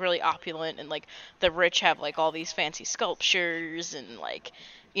 but it's like really opulent and like the rich have like all these fancy sculptures and like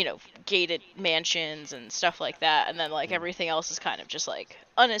gated mansions and stuff like that, and then like Mm. everything else is kind of just like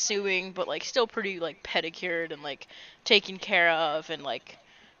unassuming, but like still pretty like pedicured and like taken care of and like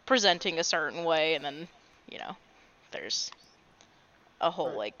presenting a certain way, and then you know there's a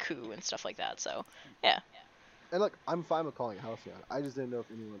whole Right. like coup and stuff like that. So yeah, And look, I'm fine with calling it Halcyon. I just didn't know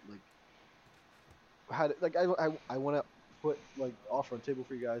if anyone like had like I want to put like offer on the table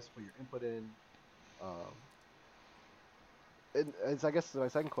for you guys, put your input in. Um, and it's I guess my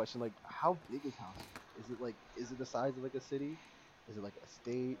second question, like, how big is Halcyon? Is it the size of like a city? Is it like a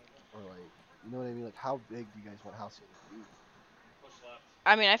state or like you know what I mean? Like, how big do you guys want Halcyon to be?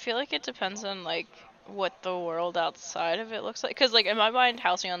 I mean I feel like it depends on like what the world outside of it looks like, because like in my mind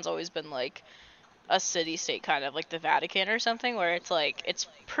Halcyon's always been like a city state, kind of like the Vatican or something, where it's like it's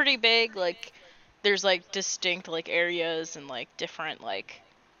pretty big, like there's like distinct like areas and like different like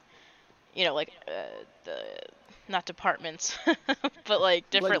like the not departments, but like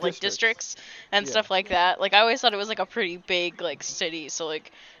Like different like districts? districts and Yeah. stuff like that. Like I always thought it was like a pretty big like city, so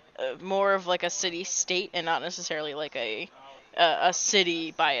like more of like a city state and not necessarily like a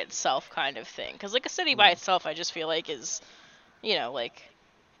city by itself kind of thing. Because like a city by Mm. itself, I just feel like is like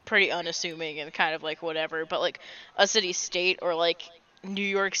pretty unassuming and kind of like whatever. But like a city state or like New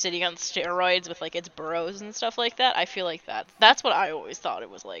York City on steroids with like its boroughs and stuff like that, I feel like that's what I always thought it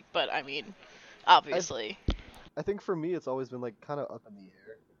was like. But I mean, I obviously. I think for me, it's always been like kind of up in the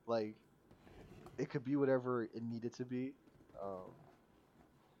air. Like it could be whatever it needed to be. Um,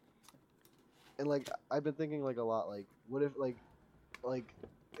 and like I've been thinking like a lot. Like what if like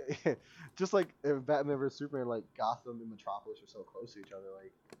just like if Batman vs Superman, like Gotham and Metropolis are so close to each other.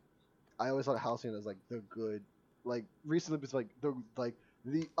 Like I always thought Halcyon as like the good. Like recently, it's like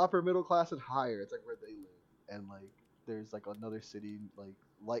the upper middle class and higher. It's like where they live, and like there's like another city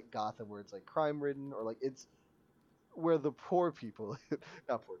like Gotham where it's like crime ridden or like it's where the poor people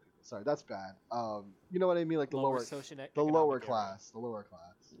not poor people, sorry, that's bad, you know what I mean, like the Lower lower socioeconomic area. class, the lower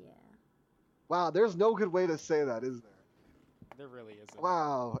class. Yeah. Wow, there's no good way to say that, is there? There really isn't.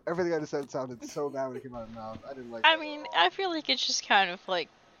 Wow, everything I just said sounded so bad when it came out of my mouth. I didn't like I that at mean, all. I feel like it's just kind of like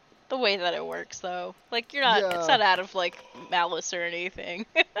the way that it works, though. Like it's Yeah. not out of like malice or anything.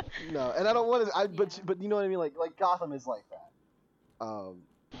 No, and I don't want to Yeah. but you know what I mean, like Gotham is like that.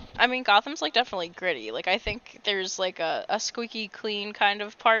 I mean, Gotham's like definitely gritty. Like I think there's like a squeaky clean kind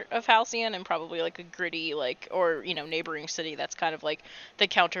of part of Halcyon and probably like a gritty like or neighboring city that's kind of like the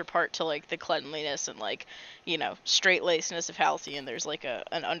counterpart to like the cleanliness and like straight lacedness of Halcyon. There's like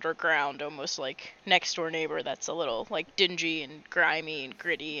an underground almost like next door neighbor that's a little like dingy and grimy and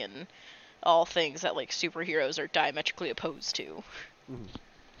gritty and all things that like superheroes are diametrically opposed to. mhm.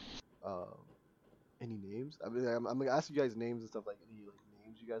 um any names? I mean, I'm gonna ask you guys names and stuff, like any like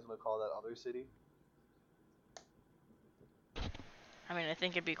names you guys want to call that other city. I mean, I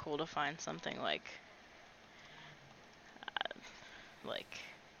think it'd be cool to find something like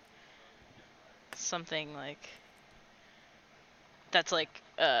something like that's like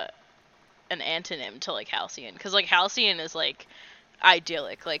an antonym to like Halcyon, because like Halcyon is like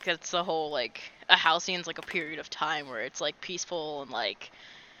idyllic, like that's the whole like a Halcyon's like a period of time where it's like peaceful and like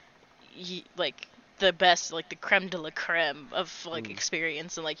like the best, like the creme de la creme of like Mm.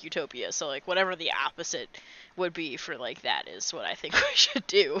 experience in like utopia. So like whatever the opposite would be for like that is what I think we should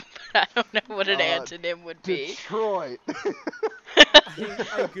do. But I don't know what an uh antonym would be. Detroit.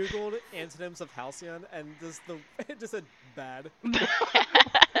 I googled antonyms of Halcyon and it just said bad.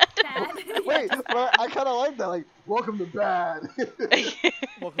 Bad. Wait, Just but bad. I kind of like that. Like, welcome to bad.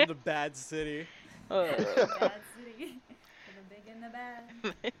 Welcome to Bad City. Bad city. The big and the bad.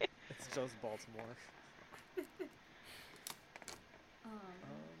 It's just Baltimore.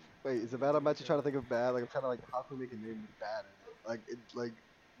 Um, Wait, is it bad? I'm actually trying to think of bad. Like, I'm trying to like, how can we make a name with bad in it? Like, like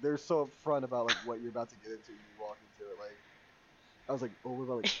they're so upfront about like what you're about to get into when you walk into it. Like, I was like, oh, what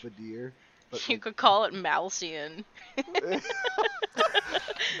about like Badir? But You like, could call it Malcian.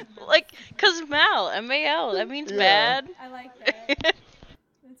 Like, cause Mal, M-A-L, that means Yeah. bad. I like that.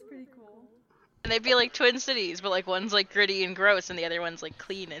 That's pretty cool. And they'd be like twin cities, but like one's like gritty and gross and the other one's like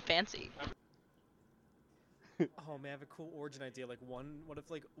clean and fancy. Oh man, I have a cool origin idea. Like what if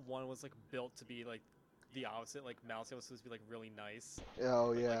like one was like built to be like the opposite. Like Malcio was supposed to be like really nice,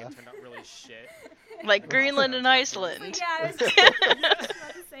 Oh but yeah. like it turned out really shit. Like Like, Greenland and Malcio Like, Iceland. yeah, I was just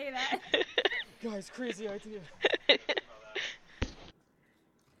about to say that. Guys, crazy idea.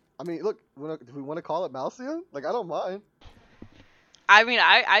 I mean, look, do we want to call it Malcian? Like, I don't mind. I mean,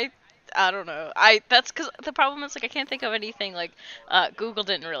 I don't know. That's because the problem is like I can't think of anything like Google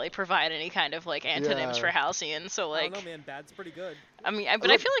didn't really provide any kind of like antonyms Yeah. for Halcyon, so I don't know, like man. Bad's pretty good. I mean, but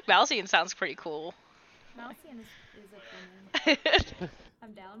I Look, feel like Malcyon sounds pretty cool. Malcian is a cool name.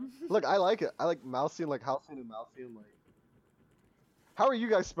 I'm down. look, I like it. I like Malcian, like Halcyon and Malcian. Like, how are you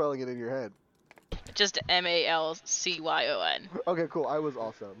guys spelling it in your head? Just Malcyon. Okay, cool. I was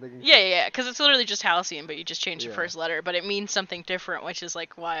also making. Yeah, because it's literally just Halcyon, but you just change the Yeah. first letter, but it means something different, which is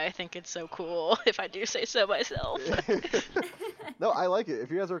like why I think it's so cool, if I do say so myself. No, I like it.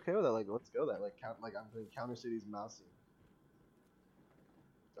 If you guys are okay with that, like, let's go that. Like, I'm playing Counter Cities Malcian.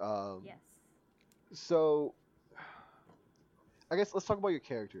 Yes. So, I guess let's talk about your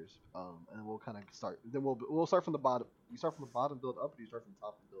characters. And then we'll kind of start. Then we'll start from the bottom. You start from the bottom, build up, or you start from the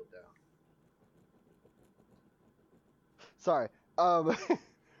top and build down. Sorry.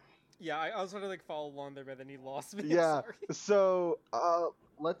 Yeah, I was trying to like follow along there, but then he lost me. I'm Yeah. sorry. So,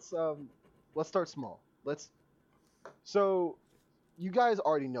 let's start small. So, you guys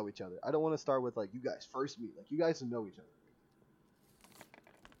already know each other. I don't want to start with like you guys first meet. Like you guys know each other.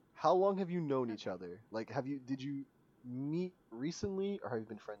 How long have you known each other? Like, did you meet recently, or have you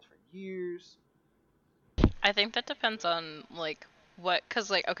been friends for years? I think that depends on like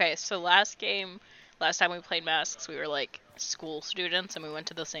cause like okay, so last time we played Masks, we were like school students and we went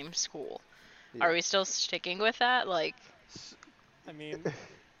to the same school. Yeah. Are we still sticking with that? Like, I mean,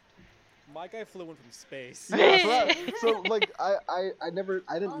 my guy flew in from space. Yeah, so like I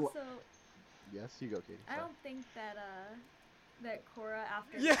didn't. Also, Yes, you go, Katie. I don't think that Cora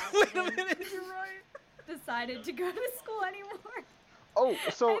after Yeah, the wait a accident minute, you're right. decided to go to school anymore. Oh,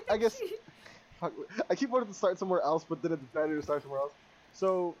 so I think guess she- I keep wanting to start somewhere else, but then it's better to start somewhere else.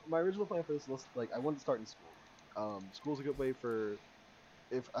 So my original plan for this was like I wanted to start in school. School's a good way for,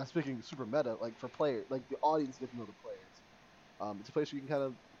 if I'm speaking super meta, like for players, like the audience get to know the players. It's a place where you can kind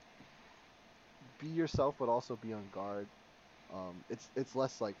of be yourself, but also be on guard. It's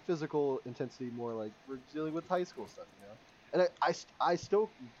less like physical intensity, more like we're dealing with high school stuff, you know. And I still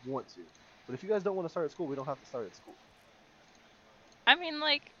want to, but if you guys don't want to start at school, we don't have to start at school. I mean,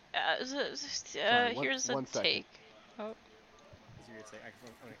 like, Sorry, here's a one second. take. Oh. As you would say, I'm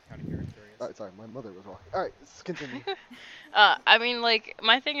kind of curious. Alright, sorry, my mother was walking. Alright, let's continue. I mean, like,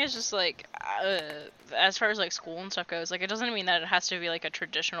 my thing is just like, as far as like school and stuff goes, like, it doesn't mean that it has to be like a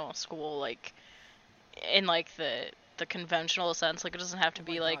traditional school, like, in like the conventional sense. Like, it doesn't have to Oh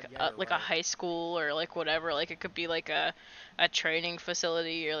be my like God, yeah, you're like right. a high school or like whatever. Like, it could be like a training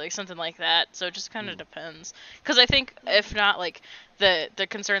facility or like something like that. So it just kind of depends. Because I think if not, like, the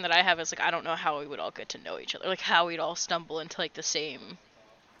concern that I have is like I don't know how we would all get to know each other, like how we'd all stumble into like the same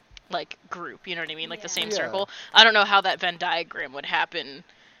like group, you know what I mean, like the same Yeah. circle. I don't know how that Venn diagram would happen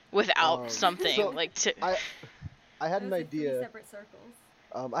without something so like to. I had an Those are three idea. separate circles.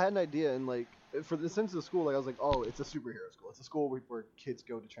 I had an idea, and like for the sense of the school, like I was like, oh, it's a superhero school. It's a school where kids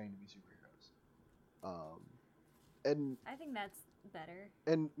go to train to be superheroes. And I think that's better.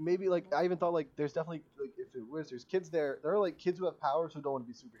 and maybe like I even thought like there's definitely like if it was there's kids there are like kids who have powers who don't want to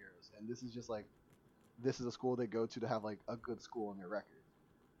be superheroes, and this is just like this is a school they go to have like a good school on their record.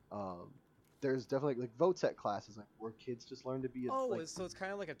 There's definitely like VOTEC classes like where kids just learn to be. So it's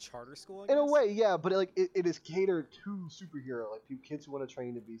kind of like a charter school, I guess? In a way, yeah, but it is catered to superhero, like kids who want to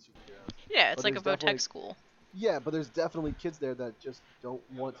train to be superheroes. Yeah, it's But like a there's definitely- VOTEC school. Yeah, but there's definitely kids there that just don't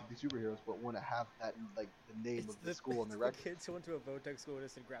want to be superheroes, but want to have that like the name It's of the school on the the record. kids who went to a Votech school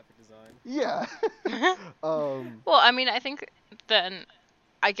just in graphic design. Yeah. Well, I mean, I think then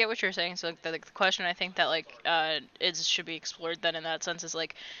I get what you're saying. So like, the question I think that like is should be explored then in that sense is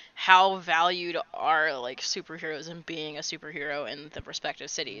like how valued are like superheroes and being a superhero in the respective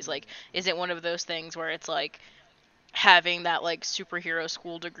cities. Like, is it one of those things where it's like having that like superhero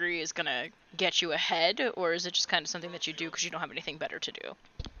school degree is gonna get you ahead, or is it just kind of something that you do because you don't have anything better to do?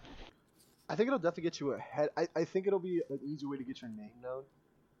 I think it'll definitely get you ahead. I think it'll be an easy way to get your name known.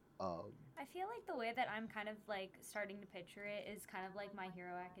 I feel like the way that I'm kind of like starting to picture it is kind of like My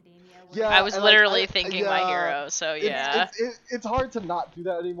Hero Academia. Yeah, I was and, like, literally I- thinking yeah, My Hero, so yeah. It's hard to not do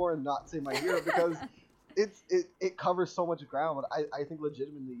that anymore and not say My Hero because it covers so much ground. But I think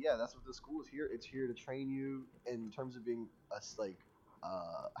legitimately, yeah, that's what the school is here. It's here to train you in terms of being us like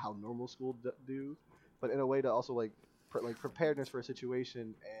how normal school do, but in a way to also like preparedness for a situation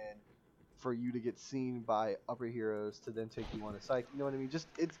and for you to get seen by upper heroes to then take you on a psych. You know what I mean? Just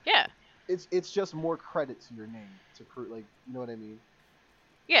Yeah. it's just more credit to your name to prove, like, you know what I mean?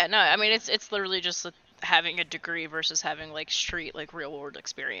 Yeah, no, I mean it's literally just having a degree versus having like street like real world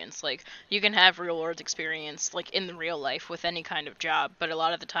experience. Like you can have real world experience like in the real life with any kind of job, but a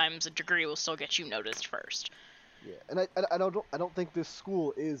lot of the times a degree will still get you noticed first. Yeah, and I don't think this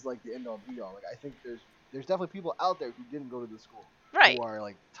school is like the end all be all. Like I think there's definitely people out there who didn't go to this school who Right. are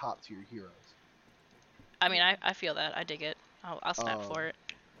like top tier heroes. I mean, I feel that. I dig it. I'll snap for it.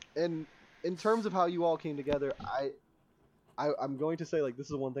 And in terms of how you all came together, I'm going to say, like, this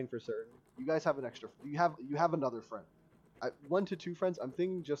is one thing for certain. You guys have an extra. You have another friend. 1 to 2 friends. I'm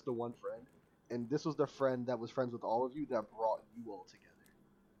thinking just the one friend, and this was the friend that was friends with all of you that brought you all together.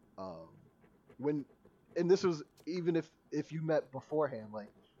 When, and this was even if you met beforehand, like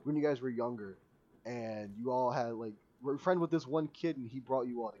when you guys were younger, and you all had like were a friend with this one kid, and he brought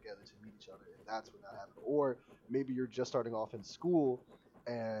you all together to meet each other, and that's when that happened. Or maybe you're just starting off in school,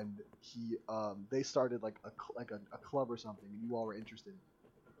 and they started like a club or something, and you all were interested.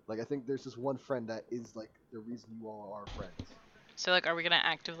 Like I think there's this one friend that is like the reason you all are friends. So like, are we gonna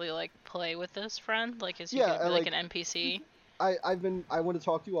actively like play with this friend? Like, is he Yeah, gonna be like an NPC? I want to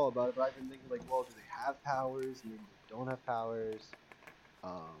talk to you all about it, but I've been thinking like, well, do they have powers? Maybe they don't have powers.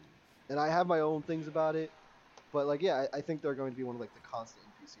 Um, and I have my own things about it, but like, yeah, I think they're going to be one of like the constant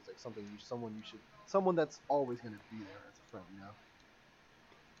NPCs, like someone that's always going to be there as a friend, you know.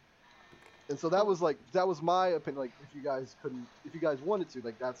 And so that was my opinion. Like, if you guys wanted to,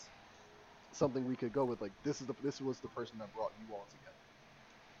 like, that's something we could go with. Like, this was the person that brought you all together.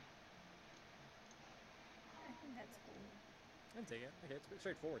 I think that's cool. I take it. Okay, it's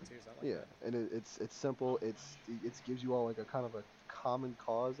straightforward too, so I like that. And it's simple. It gives you all like a kind of a common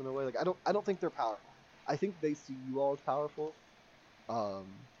cause in a way. Like I don't think they're powerful. I think they see you all as powerful.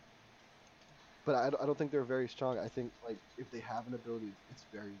 Um, but I don't think they're very strong. I think like if they have an ability, it's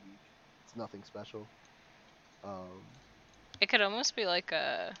very weak. It's nothing special. Um, It could almost be like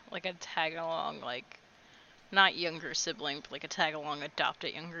a tag along, like not younger sibling, but like a tag along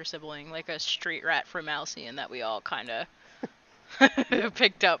adopted younger sibling, like a street rat from Alcyon that we all kind of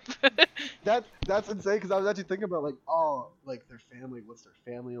picked up. that's insane because I was actually thinking about like, oh, like their family. What's their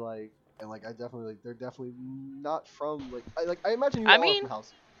family like? And like I definitely like they're definitely not from I imagine you I all are mean, from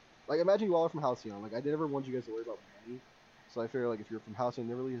Halcyon. Like imagine you all are from Halcyon. Like I never want you guys to worry about money. So I figure like if you're from Halcyon,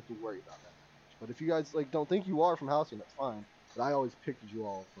 you never really have to worry about that much. But if you guys like don't think you are from Halcyon, that's fine. But I always picked you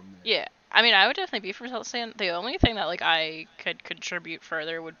all from there. yeah. I mean, I would definitely be for Alcyon. The only thing that like I could contribute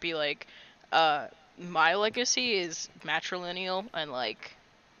further would be like, uh, my legacy is matrilineal and like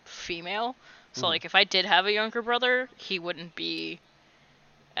female. So like if I did have a younger brother, he wouldn't be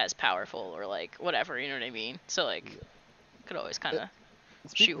as powerful or like whatever, you know what I mean? So like could always kind of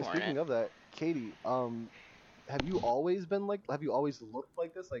shoehorn Speaking it. of that, Katie, have you always been like? Have you always looked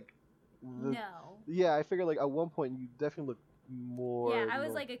like this? Like, No. yeah, I figured like at one point you definitely looked more. Yeah, I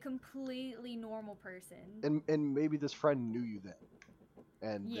was like a completely normal person. And maybe this friend knew you then,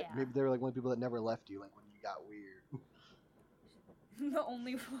 and Yeah. maybe they were like one of the people that never left you, like when you got weird. The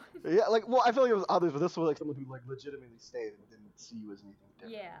only one. Yeah, like well, I feel like it was others, but this was like someone who like legitimately stayed and didn't see you as anything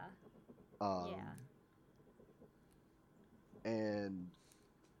different. Yeah. Yeah. And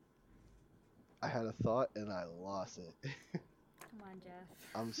I had a thought and I lost it. Come on, Jeff.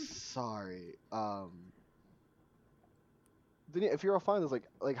 I'm sorry. Then if you're all fine, there's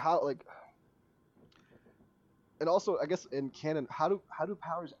like how like, and also I guess in canon, how do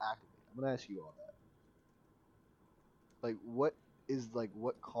powers activate? I'm gonna ask you all that. Like,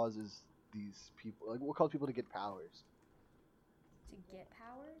 what causes these people? Like, what causes people to get powers? To get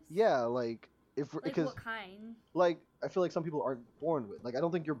powers? Yeah, like if Like because what kind? like I feel like some people aren't born with. Like I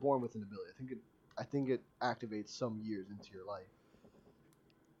don't think you're born with an ability. I think it activates some years into your life.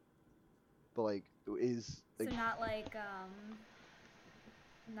 But like is like So not like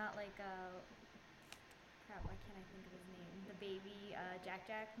crap, why can't I think of his name? The baby Jack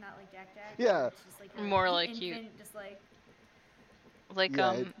Jack, not like Jack Jack. Yeah. It's just like More an like infant, you- just like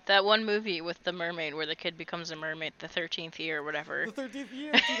Yeah, that one movie with the mermaid where the kid becomes a mermaid the 13th year or whatever. The 13th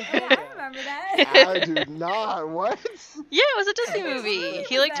year, dude. hell yeah, yeah. I remember that. I do not. What? Yeah, it was a Disney Which movie. movie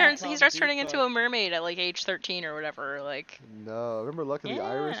He was like that? he starts turning into a mermaid at like age 13 or whatever. Like, No, remember Luck of the Yeah.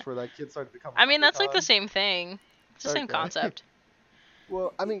 Irish where that kid started to become. I mean that's like the leprechaun? same thing. It's the same Okay. concept.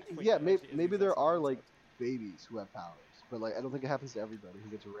 Well, I mean, Wait, yeah, no, maybe actually, maybe it's there the same are like concept. babies who have powers, but like I don't think it happens to everybody. I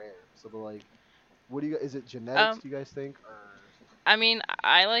think it's rare. So, but like, what do you? Is it genetics? Do you guys think, or? I mean,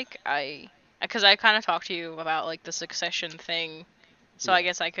 because I kind of talked to you about like the succession thing, so I Yeah.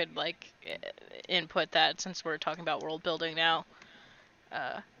 guess I could like input that since we're talking about world building now.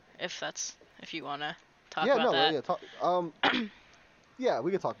 If you wanna talk Yeah, about no, that. yeah, Yeah,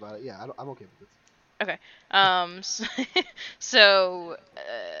 we can talk about it. Yeah, I'm okay with this. Okay. So, so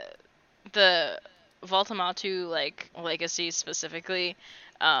the Voltamatu like legacy specifically,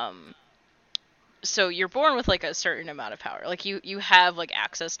 um, so you're born with like a certain amount of power. Like you have like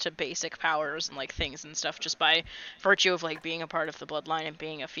access to basic powers and like things and stuff just by virtue of like being a part of the bloodline and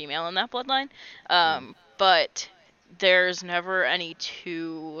being a female in that bloodline. Mm. But there's never any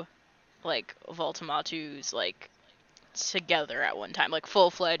two like Voltamatus like together at one time, like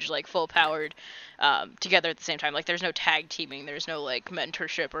full-fledged, like full-powered, together at the same time. Like there's no tag teaming, there's no like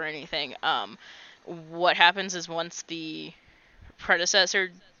mentorship or anything. What happens is once the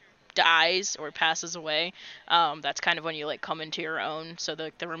predecessor dies or passes away, that's kind of when you like come into your own. So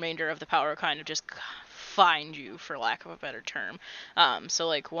the remainder of the power kind of just find you, for lack of a better term. So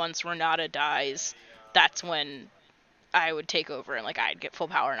like once Renata dies, that's when I would take over and like I'd get full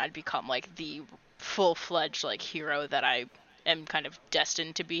power and I'd become like the full-fledged like hero that I am kind of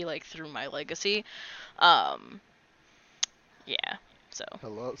destined to be like through my legacy. Um yeah. So.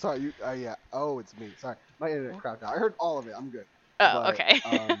 Hello. Sorry, you. Yeah. Oh, it's me. Sorry, my internet crapped out. I heard all of it. I'm good. Oh, But okay.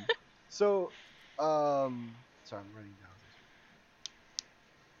 so sorry, I'm running down this.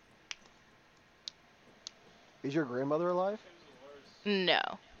 Is your grandmother alive? No.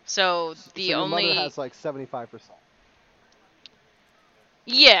 So So the your mother only has like 75%.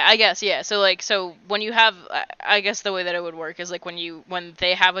 Yeah, I guess, yeah. So like so when you have I guess the way that it would work is like when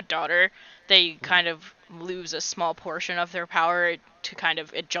they have a daughter, they Mhm. kind of lose a small portion of their power to kind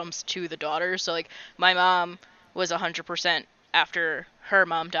of it jumps to the daughter. So like my mom was 100% after her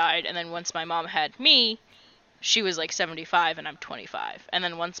mom died, and then once my mom had me, she was like 75 and I'm 25. And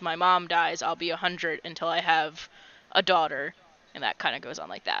then once my mom dies, I'll be 100 until I have a daughter, and that kind of goes on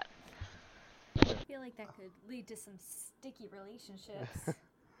like that. Okay. I feel like that could lead to some sticky relationships.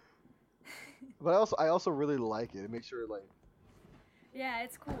 But I also really like it. It makes sure like Yeah,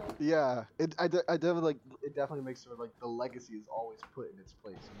 it's cool. yeah, I definitely like it definitely makes sure like the legacy is always put in its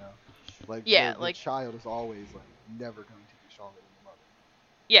place. You know, like Yeah, the like child is always like never going to be stronger than the mother.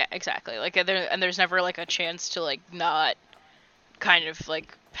 yeah, exactly. Like there's never like a chance to like not kind of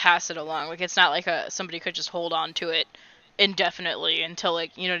like pass it along. Like it's not like somebody could just hold on to it indefinitely until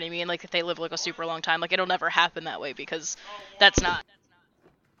like you know what I mean. Like if they live like a super long time, like it'll never happen that way because that's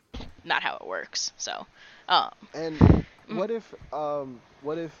not how it works. So, um, And mm, what if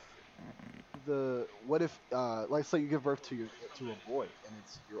what if like say you give birth to a boy and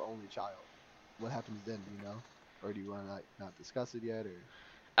it's your only child? What happens then? Do you know, or do you want to not discuss it yet? Or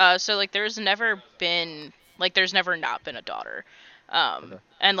so like there's never not been a daughter, okay.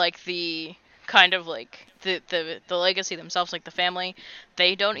 and like the kind of like the legacy themselves, like the family,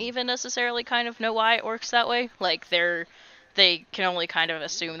 they don't Mm. even necessarily kind of know why it works that way. Like they can only kind of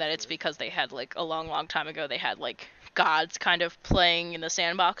assume that it's because they had like a long time ago they had like gods kind of playing in the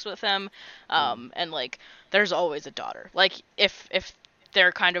sandbox with them, Mm. and like there's always a daughter. Like if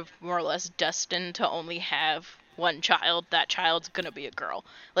they're kind of more or less destined to only have one child, that child's gonna be a girl.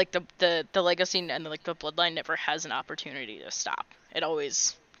 Like the legacy and like the bloodline never has an opportunity to stop. It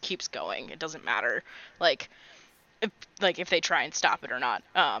always keeps going. It doesn't matter like if, if they try and stop it or not.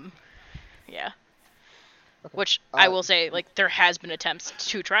 Yeah. Okay. Which I will Y- say, like there has been attempts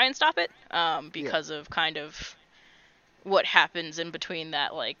to try and stop it, yeah. because of kind of what happens in between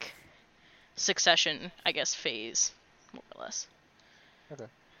that like succession, I guess, phase, more or less. Okay.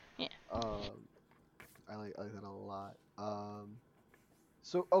 Yeah. Um, I like that a lot.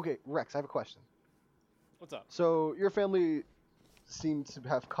 So okay, Rex, I have a question. What's up? So your family seemed to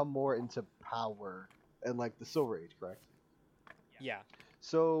have come more into power and like the Silver Age, correct? Yeah.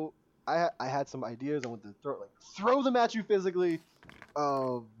 So I had some ideas. I wanted to throw them at you physically.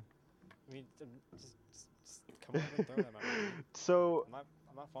 Um, I mean, just come over and throw them at me. so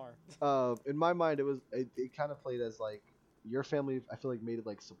I'm not far. in my mind, it kind of played as like your family. I feel like made it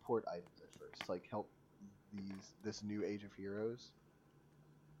like support items at first, like help this new age of heroes.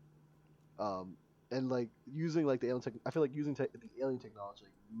 Um, and like using like the alien tech, I feel like using the alien technology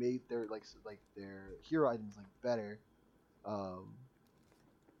like, made their like their hero items like better. Um,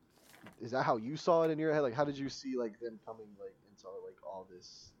 is that how you saw it in your head? Like, how did you see like them coming like into like all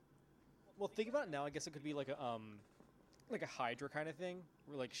this? Well, think about it now. I guess it could be like a Hydra kind of thing,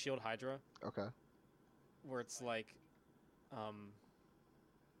 or like Shield Hydra, Okay. where it's like, um,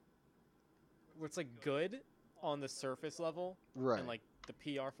 where it's like good on the surface level Right. and like the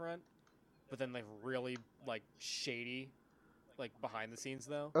PR front, but then like really like shady, like behind the scenes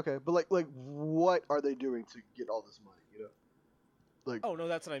though. Okay, but like what are they doing to get all this money? You know, like Oh no,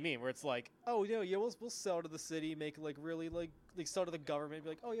 that's what I mean. Where it's like, oh yeah, we'll sell to the city, make like really like sell to the government, be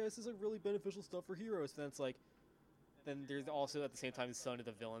like, oh yeah, this is like really beneficial stuff for heroes. And then it's like, then there's also at the same time some of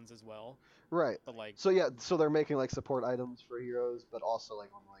the villains as well. Right. But like, So yeah, so they're making like support items for heroes, but also like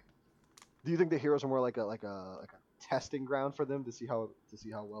on like. Do you think the heroes are more like a testing ground for them to see how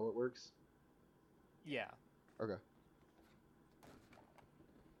well it works? yeah, Okay.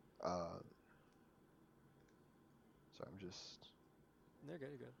 Uh, sorry, I'm just. they're good.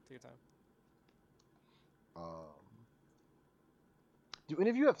 You're good. Take your time. Do any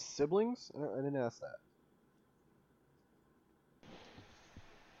of you have siblings? I didn't ask that.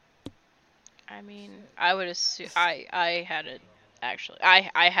 I mean, I would assume I had it actually.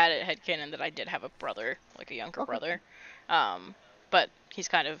 I had it headcanon that I did have a brother, like a younger Okay. brother. But he's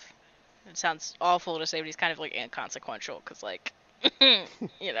kind of. It sounds awful to say, but he's kind of like inconsequential because like,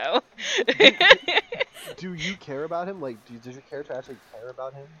 you know. Do you care about him? Like, does your character actually care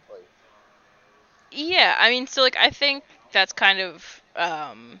about him? Like, Yeah, I mean, so like I think that's kind of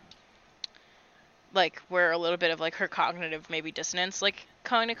like where a little bit of like her cognitive maybe dissonance like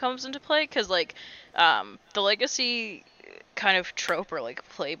kind of comes into play because like the legacy kind of trope or like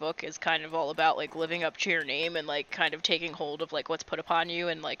playbook is kind of all about like living up to your name and like kind of taking hold of like what's put upon you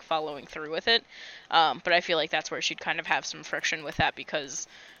and like following through with it, but I feel like that's where she'd kind of have some friction with that because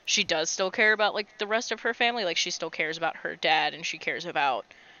she does still care about like the rest of her family. Like she still cares about her dad and she cares about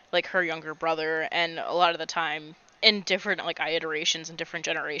like her younger brother, and a lot of the time in different like iterations and different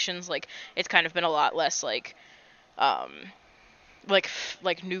generations, like it's kind of been a lot less um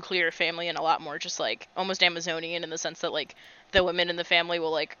like nuclear family and a lot more just like almost Amazonian in the sense that like the women in the family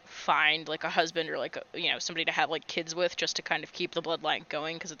will like find like a husband or like somebody to have like kids with just to kind of keep the bloodline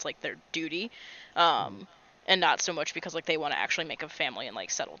going because it's like their duty, and not so much because like they want to actually make a family and like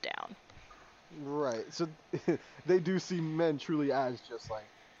settle down. right. So they do see men truly as just like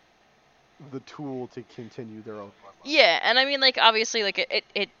the tool to continue their own bloodline. Yeah, and I mean like obviously like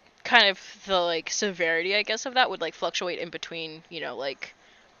it kind of the like severity I guess of that would like fluctuate in between, like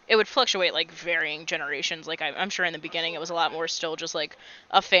it would fluctuate like varying generations. Like I'm sure in the beginning it was a lot more still just like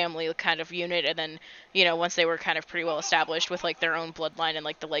a family kind of unit, and then once they were kind of pretty well established with like their own bloodline and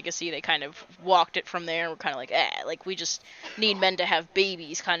like the legacy, they kind of walked it from there and were kind of like like we just need men to have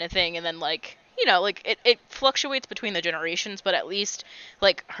babies kind of thing, and then like like it fluctuates between the generations, but at least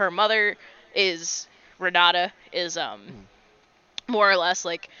like her mother is Renata is more or less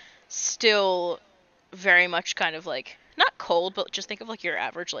like still very much kind of like not cold, but just think of like your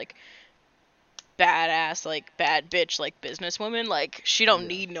average like badass like bad bitch like businesswoman. Like she don't Yeah.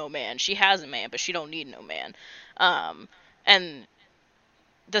 need no man. She has a man, but she don't need no man. And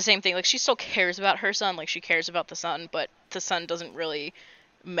the same thing, like she still cares about her son, like she cares about the son, but the son doesn't really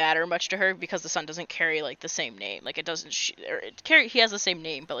matter much to her because the son doesn't carry like the same name. Like it doesn't he has the same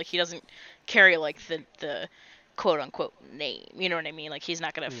name, but like he doesn't carry like the quote unquote name. You know what I mean? Like he's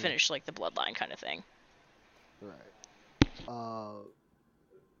not gonna finish like the bloodline kind of thing. Right.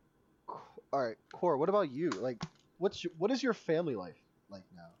 All right, Cora. What about you? Like, what is your family life like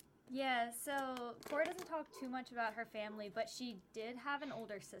now? Yeah, so Cora doesn't talk too much about her family, but she did have an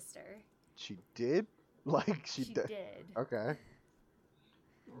older sister. She did. Like she She did. did. Okay.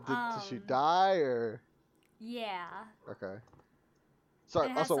 Did she die or? Yeah. Okay. Sorry.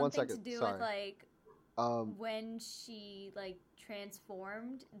 And it has Also, one something second. to do Sorry. with like Um. when she like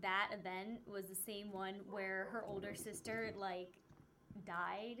transformed. That event was the same one where her older sister like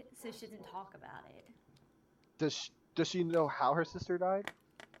died, so she doesn't talk about it. Does she know how her sister died?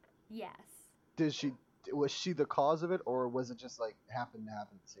 Yes. Did she? Was she the cause of it, or was it just like happened to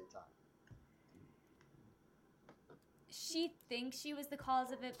happen at the same time? She thinks she was the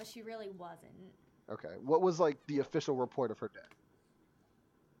cause of it, but she really wasn't. Okay. What was like the official report of her death?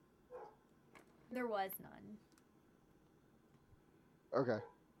 There was none. Okay.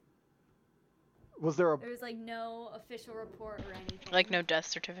 Was there a? There was like no official report or anything. Like no death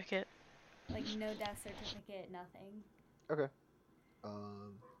certificate. Like no death certificate, nothing. Okay.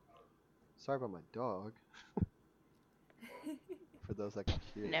 Sorry about my dog. For those that can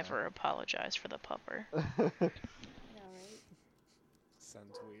hear. Never apologize for the pupper. No, right? Send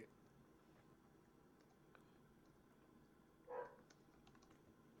tweet.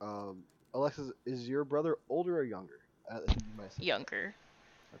 Alexis, is your brother older or younger? I think you might say Younger.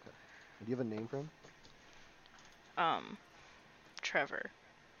 that. Okay. Do you have a name for him? Trevor.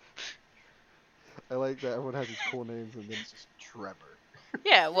 I like that everyone has these cool names and then it's just Trevor.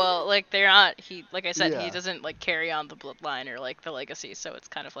 Yeah, well, like they're not. He, like I said, Yeah. he doesn't like carry on the bloodline or like the legacy, so it's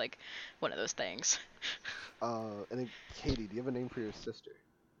kind of like one of those things. And then Katie, do you have a name for your sister?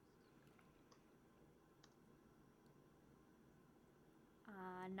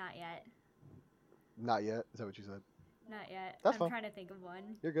 Not yet. Not yet. Is that what you said? Not yet. That's I'm fine. trying to think of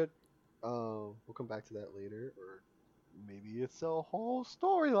one. You're good. We'll come back to that later, or maybe it's a whole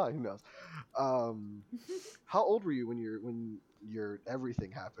storyline. Who knows? Um, how old were you when your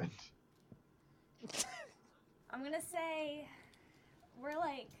everything happened? I'm gonna say we're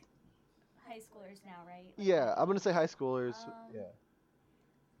like high schoolers now, right? Like Yeah, that I'm gonna say age. high schoolers. Yeah,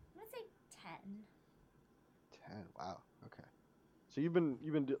 I'm gonna say 10. 10. Wow. Okay. So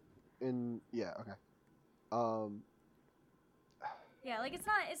in yeah. Okay. Um, Yeah, like it's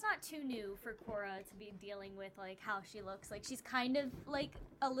not too new for Cora to be dealing with like how she looks. Like she's kind of like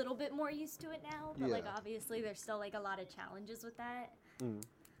a little bit more used to it now, but like yeah. obviously there's still like a lot of challenges with that. Mm.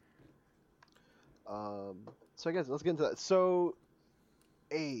 So I guess let's get into that. So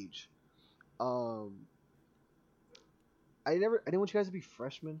age. Um, I didn't want you guys to be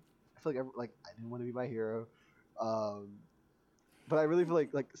freshmen. I feel like I didn't want to be my hero. Um, but I really feel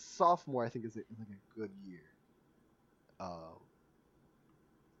like sophomore I think is like a good year.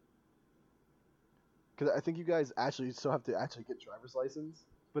 Because I think you guys actually still have to actually get driver's license,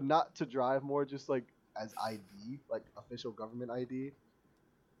 but not to drive, more just like as ID, like official government ID.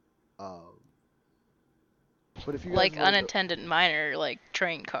 Um, but if you guys Like want to go, unattended minor, like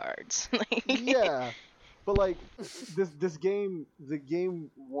train cards. yeah, but like this game, the game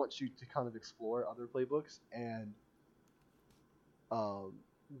wants you to kind of explore other playbooks, and um,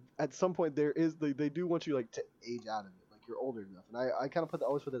 at some point they do want you like to age out of it, like you're older enough, and I kind of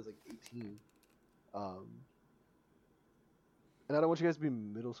always put that as like 18. Um, and I don't want you guys to be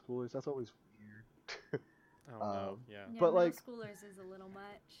middle schoolers. That's always weird. Oh no, yeah. Yeah, But middle like, schoolers is a little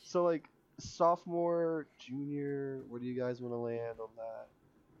much. so like sophomore, junior, where do you guys want to land on that?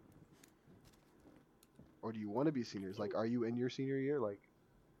 Or do you want to be seniors? Like, are you in your senior year? Like,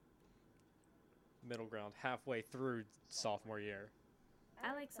 Middle ground, halfway through sophomore year.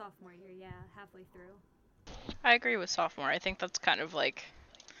 I like sophomore year, yeah, halfway through. I agree with sophomore. I think that's kind of like,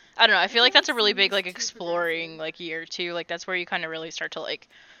 I don't know. I feel like that's a really big like senior's too exploring progressive. like year too. Like that's where you kind of really start to like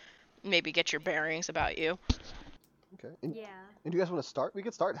maybe get your bearings about you. okay. Yeah. And do you guys want to start? We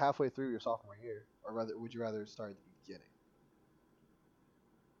could start halfway through your sophomore year, or rather, would you rather start at the beginning?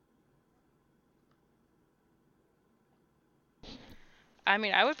 I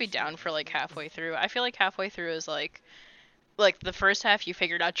mean, I would be down for like halfway through. I feel like halfway through is like the first half you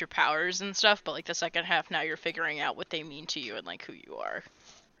figured out your powers and stuff, but like the second half now you're figuring out what they mean to you and like who you are.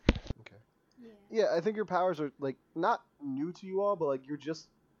 Okay. Yeah. Yeah, I think your powers are like not new to you all, but like you're just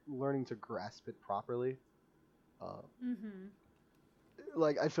learning to grasp it properly. Uh, Mm-hmm.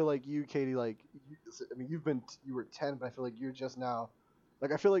 like I feel like you, Katie, I mean, you were 10, but I feel like you're just now,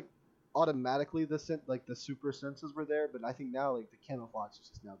 like I feel like automatically the super senses were there, but I think now like the camouflage is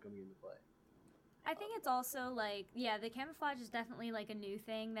just now coming into play. I think it's also like, yeah, the camouflage is definitely like a new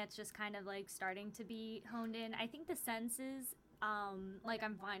thing that's just kind of like starting to be honed in. I think the senses, like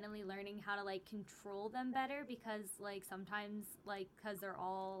I'm finally learning how to like control them better because like sometimes like because they're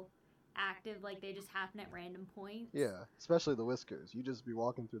all active, like they just happen at random points. Yeah, especially the whiskers. You just be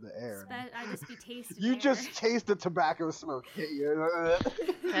walking through the air. I just be tasting. You air. just taste the tobacco smoke hit you.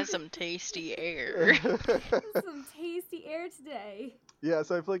 Has some tasty air. Some tasty air today. Yeah,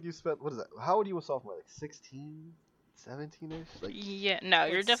 so I feel like you spent, what is that? How old are you a sophomore? Like 16, 17ish? Like, Yeah, no,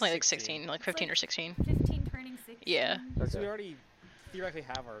 Like you're definitely like 16. 16, like 15 or 16. 15 turning 16. Yeah. So okay. we already theoretically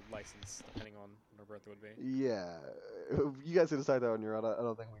have our license, depending on what our birthday would be. Yeah, you guys can decide that on your own. I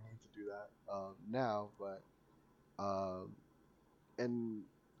don't think we need to do that now, but and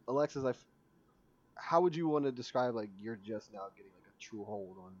Alexis, how would you want to describe like you're just now getting like a true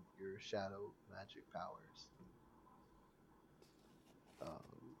hold on your shadow magic powers?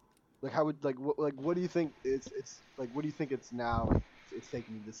 Like how would like what do you think it's like what do you think it's now like, it's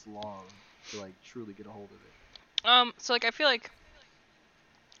taking you this long to like truly get a hold of it? So like I feel like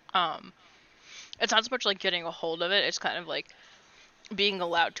um it's not so much like getting a hold of it, it's kind of like being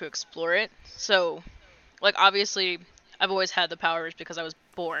allowed to explore it. So like obviously I've always had the powers because I was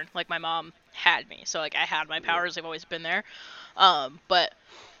born. Like my mom had me. So like I had my powers, they've always been there. But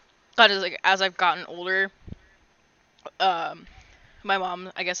kind of like as I've gotten older, um my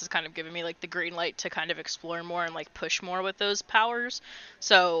mom I guess has kind of given me like the green light to kind of explore more and like push more with those powers.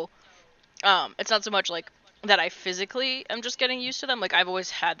 So it's not so much like that I physically am just getting used to them. Like I've always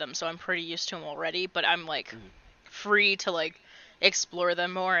had them, so I'm pretty used to them already, but I'm like free to like explore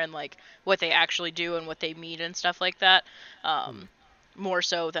them more and like what they actually do and what they mean and stuff like that. Mm. More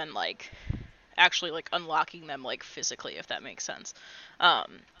so than like actually like unlocking them like physically, if that makes sense.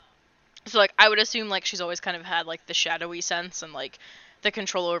 Um so like I would assume like she's always kind of had like the shadowy sense and like the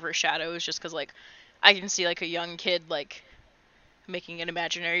control over shadows just cuz like I can see like a young kid like making an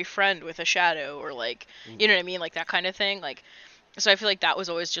imaginary friend with a shadow or like you know what I mean, like that kind of thing. Like so I feel like that was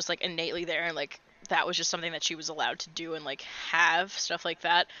always just like innately there and like that was just something that she was allowed to do and like have stuff like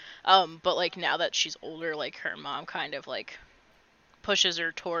that. But like now that she's older, like her mom kind of like pushes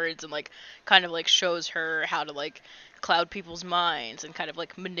her towards and like kind of like shows her how to like cloud people's minds and kind of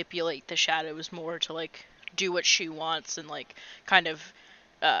like manipulate the shadows more to like do what she wants and like kind of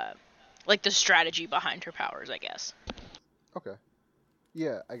uh like the strategy behind her powers, I guess. Okay.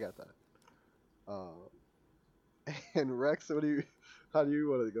 Yeah, I got that. Uh, and Rex, what do you? How do you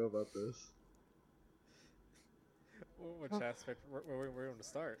want to go about this? Which aspect? Where want to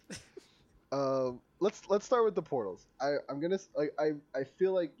start? Let's start with the portals. I'm gonna like I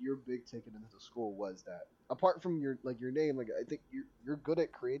feel like your big ticket into the school was that apart from your like your name, like I think you're good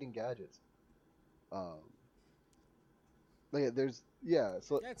at creating gadgets. Um, like there's yeah.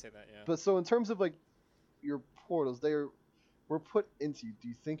 So Yeah, I'd say that. Yeah. but so in terms of like your portals, were put into you. Do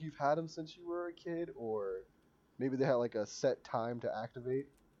you think you've had them since you were a kid, or maybe they had like a set time to activate?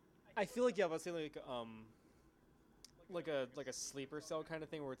 I feel like yeah, but say like a sleeper cell kind of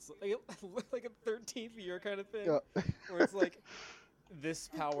thing where it's like like a 13th year kind of thing Yeah. where it's like this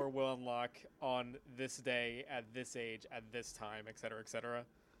power will unlock on this day at this age at this time, etc., etc.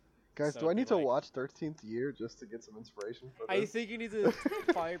 Guys, So do I it'd be need to like watch 13th Year just to get some inspiration for I this? think you need to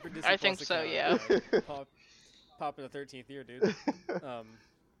fire your Disney I think Plus so, account yeah. and pop in the 13th year, dude. Um,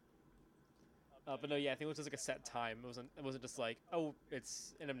 but no, yeah, I think it was just like a set time. It wasn't just like, oh,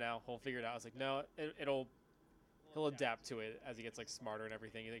 it's in him now. He'll figure it out. I was like, no, he'll adapt to it as he gets like smarter and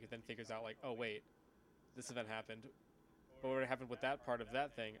everything. He then figures out like, oh wait, this event happened. But what happened with that part of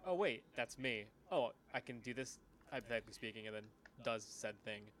that thing? Oh wait, that's me. Oh, I can do this, hypothetically speaking, and then does said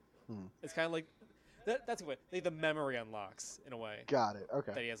thing. Hmm. It's kind of like that's a way. Like the memory unlocks in a way Got it.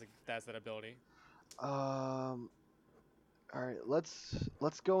 Okay. that he has like that's that ability. Um. All right.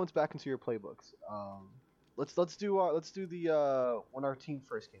 Let's go into back into your playbooks. Let's do the when our team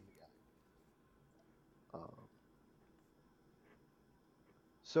first came together. Um.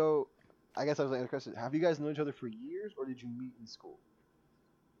 So, I guess I was like, the question: have you guys known each other for years, or did you meet in school?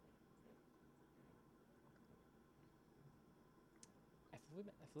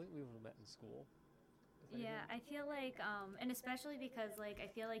 I feel like we would have met in school. If Yeah, anything. I feel like, and especially because, like, I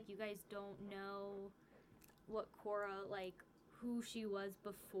feel like you guys don't know what Cora, like, who she was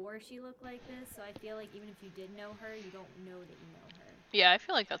before she looked like this. So I feel like even if you did know her, you don't know that you know her. Yeah, I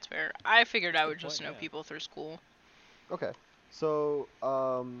feel like that's fair. I figured That's I a would good just point. know Yeah. people through school. Okay. So,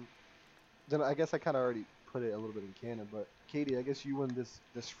 then I guess I kind of already put it a little bit in canon, but Katie, I guess you and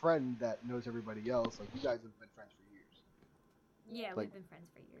this friend that knows everybody else, like you guys have been friends for years. Yeah, Like, we've been friends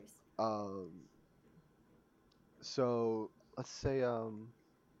for years. um, so let's say,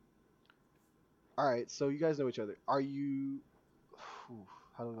 all right, so you guys know each other. Are you,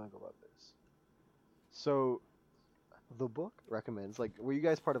 how do I go about this? So the book recommends, like, were you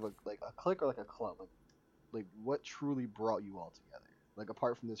guys part of a clique or like a club? Like what truly brought you all together? Like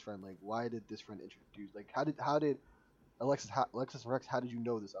apart from this friend, like why did this friend introduce? Like how did Alexis and Rex? How did you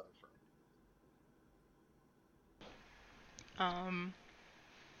know this other friend? Um,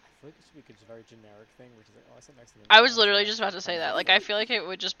 I feel like it should be a very generic thing, which is like, oh, I sit next to them. I Oh, was I sit literally next just to about them. to say Kind of that. thing. Like, I feel like it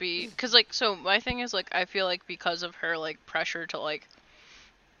would just be because, like, so my thing is like I feel like because of her like pressure to like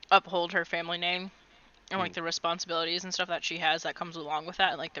uphold her family name and like Mm. the responsibilities and stuff that she has that comes along with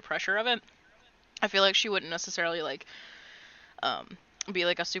that and like the pressure of it, I feel like she wouldn't necessarily like um be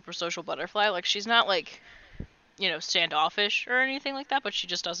like a super social butterfly. Like she's not like standoffish or anything like that, but she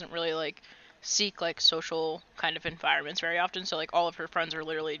just doesn't really like seek like social kind of environments very often. So like all of her friends are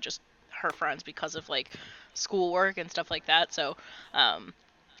literally just her friends because of like schoolwork and stuff like that. So um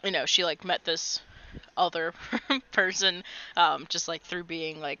she like met this other person just like through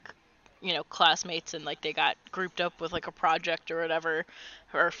being like classmates, and like they got grouped up with like a project or whatever,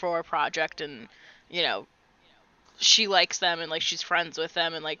 or for a project, and you know she likes them and like she's friends with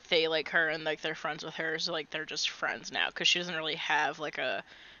them and like they like her and like they're friends with her, so like they're just friends now because she doesn't really have like a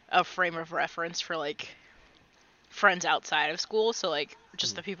frame of reference for like friends outside of school, so like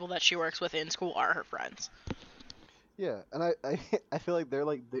just Mm. the people that she works with in school are her friends. Yeah, and I I feel like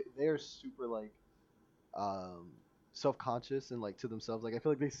they're super like um self-conscious and like to themselves. Like I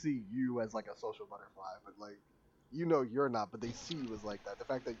feel like they see you as like a social butterfly, but like you're not, but they see you as like that. The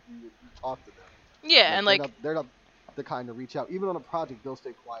fact that you talk to them, Yeah, like and like they're not the kind to reach out. Even on a project, they'll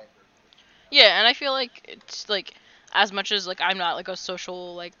stay quiet during yeah, and I feel like it's like as much as like I'm not like a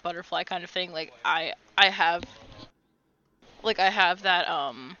social like butterfly kind of thing, like I have that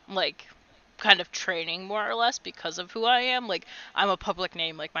like kind of training more or less because of who I am. Like, I'm a public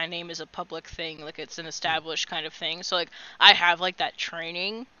name, like my name is a public thing, like it's an established kind of thing. So like I have like that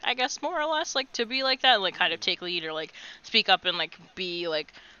training, I guess, more or less, like to be like that, like kind of take lead or like speak up and like be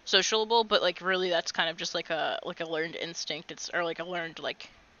like sociable, but like really that's kind of just like a learned instinct. It's or like a learned like,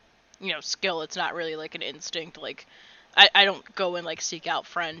 you know, skill. It's not really like an instinct. Like I don't go and like seek out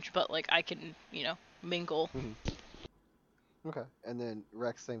friends, but like I can, you know, mingle. Okay. And then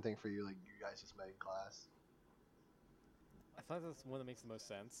Rex, same thing for you. Like you guys just met in class. I thought that's the one that makes the most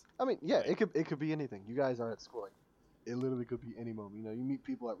sense. I mean, yeah, Like- it could be anything. You guys are at school. Like, it literally could be any moment. You know, you meet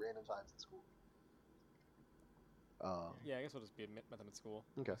people at random times at school. Yeah, I guess we'll just met them at school.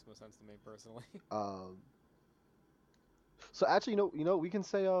 Okay. Makes most sense to me personally. So actually, we can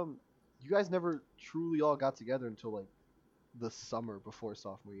say you guys never truly all got together until like the summer before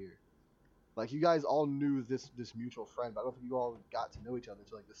sophomore year. Like you guys all knew this mutual friend, but I don't think you all got to know each other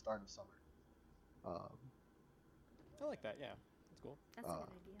until like the start of summer. I like that. Yeah, that's cool. That's a good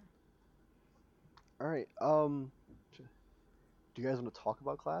idea. All right. Do you guys want to talk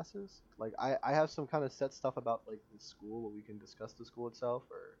about classes? Like I have some kind of set stuff about like the school, but we can discuss the school itself,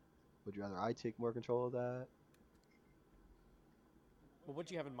 or would you rather I take more control of that? Well, what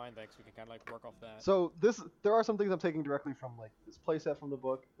do you have in mind, then? 'Cause we can kind of like work off that. So there are some things I'm taking directly from like this playset from the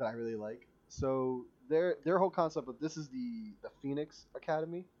book that I really like. So their whole concept of this is the Phoenix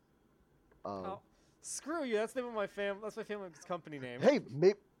Academy. Oh, screw you! That's the name of my That's my family's company name. Hey,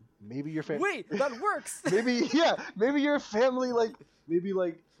 maybe your family. Wait, that works. Maybe your family maybe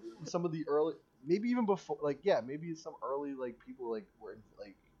some of the early, maybe even before maybe some early like people like were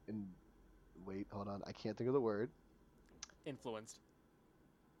in wait, hold on, I can't think of the word. Influenced.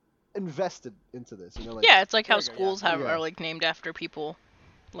 Invested into this, you know, like Yeah, it's like how There you go, schools yeah. are like named after people.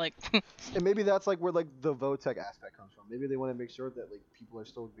 Like and maybe that's like where like the Votech aspect comes from. Maybe they want to make sure that like people are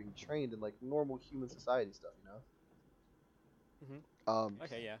still being trained in like normal human society stuff, you know.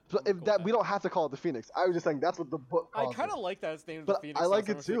 Okay, yeah. So I'm if cool that with we don't have to call it the Phoenix. I was just saying that's what the book I calls kind it. of like that it's named But the Phoenix. I like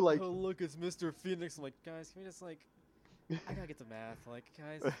so it it's too, like- oh look, it's Mr. Phoenix. I'm like, guys, can we just like, I gotta get to math. Like,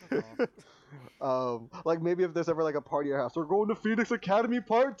 guys, fuck off. Like maybe if there's ever like a party at our house, we're going to Phoenix Academy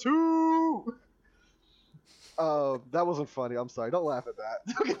Part 2. That wasn't funny. I'm sorry. Don't laugh at that.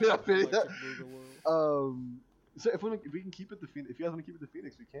 Don't give me that pity. Electric Boogaloo. So if we can keep it the Phoenix, if you guys want to keep it the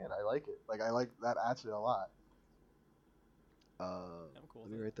Phoenix, we can. I like it. Like I like that actually a lot. I'm cool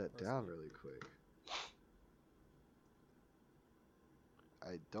Let me with write it, that down personally. really quick.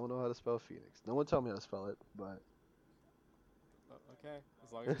 I don't know how to spell Phoenix. No one tell me how to spell it, but Oh, okay,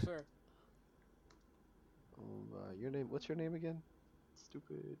 as long as you're sure. your name. What's your name again?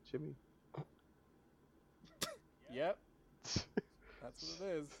 Stupid Jimmy. Yep, that's what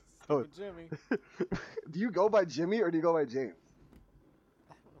it is. Oh. Stupid Jimmy. Do you go by Jimmy or do you go by James?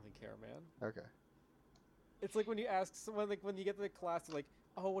 I don't really care, man. Okay. It's like when you ask someone, like when you get to the class, they're like,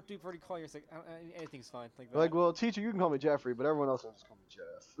 "Oh, what do you prefer to call you?" It's like, anything's fine. Like that. Like, well, teacher, you can call me Jeffrey, but everyone else will just call me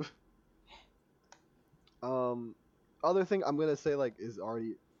Jeff. Other thing I'm gonna say like is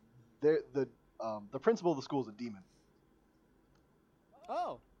already there. The principal of the school is a demon.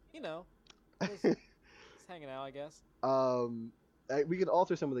 Oh, you know, just hanging out, I guess. We can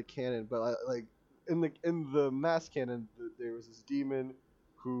alter some of the canon, but like in the mass canon, there was this demon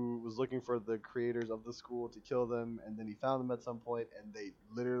who was looking for the creators of the school to kill them, and then he found them at some point, and they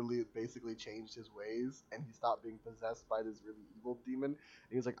literally basically changed his ways, and he stopped being possessed by this really evil demon.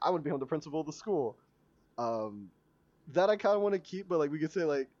 And he was like, I want to become the principal of the school. That I kind of want to keep, but like we could say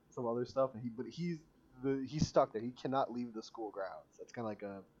like some other stuff, and he's stuck there. He cannot leave the school grounds. That's kind of like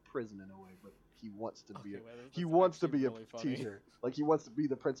a prison in a way, but he wants to be he wants to be a teacher. Like he wants to be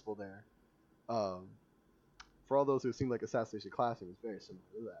the principal there. For all those who have seen like Assassination Classroom, it's very similar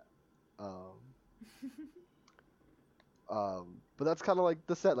to that. But that's kind of like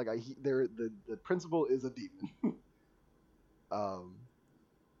the set. Like the principal is a demon.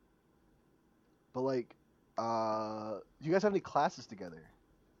 But like, you guys have any classes together,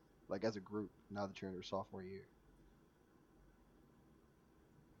 like as a group now that you're in your sophomore year?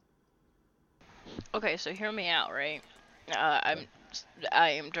 okay, so hear me out, right? I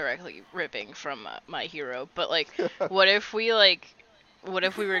am directly ripping from my hero, but like, what if we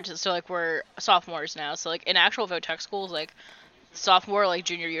were just so like we're sophomores now, so like in actual Votech schools, like sophomore like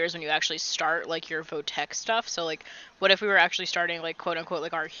junior year is when you actually start like your Votech stuff. So like, what if we were actually starting like quote unquote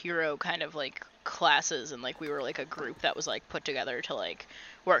like our hero kind of like classes, and like we were like a group that was like put together to like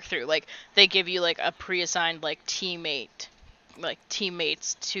work through, like they give you like a pre-assigned like teammates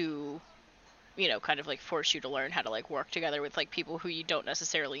to, you know, kind of like force you to learn how to like work together with like people who you don't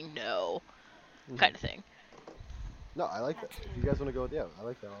necessarily know, kind of thing. No, I like that. If you guys want to go with I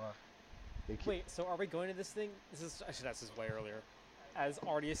like that a lot. Wait, so are we going to this thing? I should ask this way earlier. As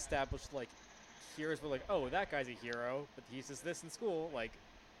already established, like, heroes were like, oh, that guy's a hero, but he says this in school. Like,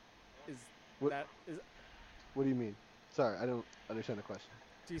 is What that is? What do you mean? Sorry, I don't understand the question.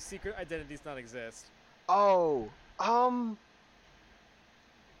 Do secret identities not exist? Oh, Because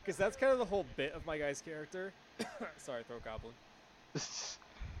that's kind of the whole bit of my guy's character. Sorry, throw goblin.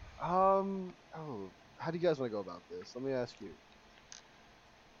 oh, how do you guys want to go about this? Let me ask you.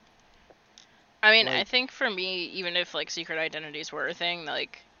 I mean, I Like- think for me, even if like secret identities were a thing,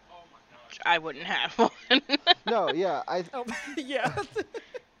 like I wouldn't have one. No, yeah, Oh, yeah.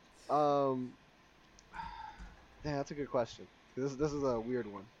 Yeah, that's a good question. This is a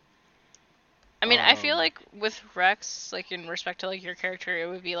weird one. I mean, I feel Um, like with Rex, like in respect to like your character, it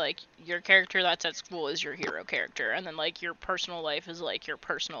would be like your character that's at school is your hero character, and then like your personal life is like your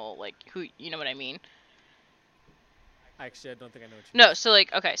personal like who you know what I mean. Actually, I don't think I know what you No, mean. so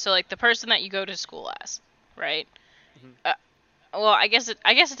like okay, so like the person that you go to school as, right? Mhm. Well, I guess it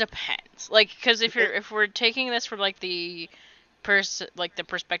depends. Like, because if we're taking this from like the the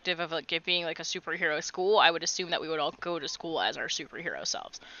perspective of like it being like a superhero school, I would assume that we would all go to school as our superhero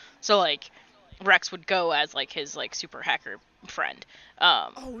selves. So like Rex would go as like his like super hacker friend.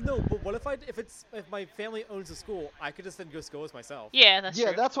 Oh no, but what if my family owns a school, I could just then go school as myself. Yeah, that's yeah,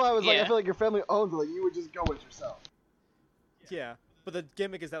 true. that's why I was like, I Yeah. feel like your family owns it. Like, you would just go with yourself. Yeah, but the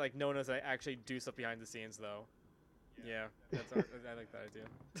gimmick is that like no one knows I actually do stuff behind the scenes though. Yeah, I like that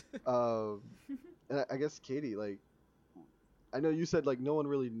idea. And I guess Katie, like, I know you said like no one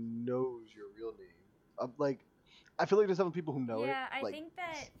really knows your real name. Like, I feel like there's some people who know it. Yeah, I Like, think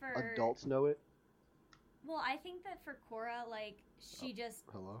that for adults know it. Well, I think that for Cora, like she just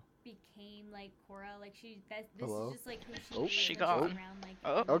Hello. became like Cora, like this Hello? is just like who she Oh. is. She and gone. she's around like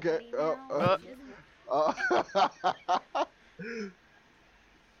Oh. Okay, everybody oh, now. oh. She doesn't-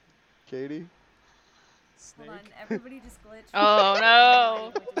 Katie. Snake. Hold on, everybody just glitched. Oh, I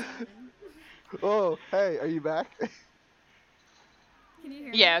no. have idea what just happened. Oh, hey, are you back? Can you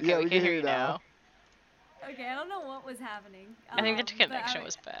hear me? Yeah, okay, Yeah, we can hear you now. Okay, I don't know what was happening. I think the but connection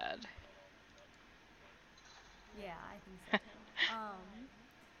was bad. Yeah, I think so too.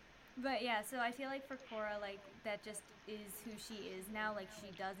 But yeah, so I feel like for Cora, like that just is who she is now. Like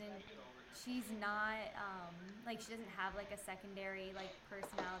she's not, like she doesn't have like a secondary like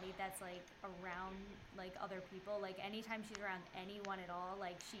personality that's like around like other people. Like anytime she's around anyone at all,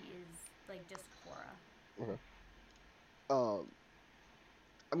 like she is like just Cora. Okay.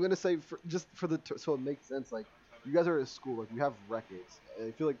 I'm gonna say so it makes sense. Like, you guys are at school, like you have records.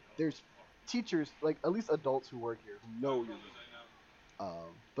 I feel like there's teachers, like at least adults who work here, who know your name.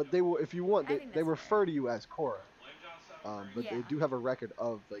 But they will, if you want, I think they that's refer fair. to you as Cora. But they Yeah. do have a record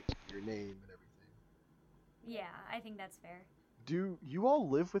of like your name and everything. Yeah, I think that's fair. Do you all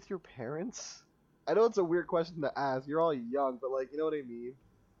live with your parents? I know it's a weird question to ask. You're all young, but like, you know what I mean?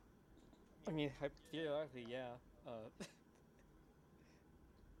 I mean, theoretically, yeah.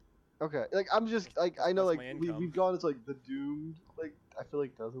 Okay, like I'm just like, I know That's like my we've income. gone into like the doomed, like I feel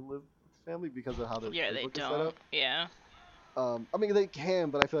like doesn't live with family because of how their Yeah, they playbook is set don't. up. Yeah. I mean they can,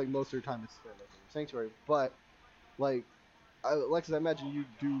 but I feel like most of their time it's spent like in sanctuary. But like, Alexis, I imagine you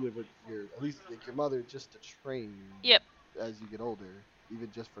do live with your, at least like your mother, just to train. Yep. As you get older,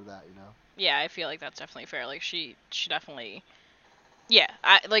 even just for that, you know. Yeah, I feel like that's definitely fair. Like she definitely. Yeah,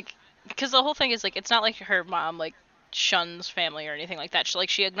 I like because the whole thing is like it's not like her mom like shuns family or anything like that.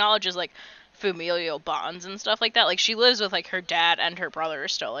 She acknowledges like familial bonds and stuff like that. Like she lives with like her dad and her brother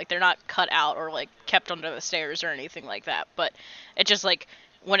still. Like they're not cut out or like kept under the stairs or anything like that. But it just like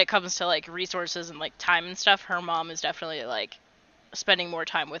when it comes to like resources and like time and stuff, her mom is definitely like spending more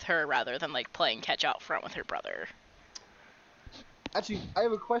time with her rather than like playing catch out front with her brother. Actually, I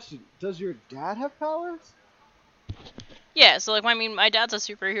have a question. Does your dad have powers? Yeah, so like I mean my dad's a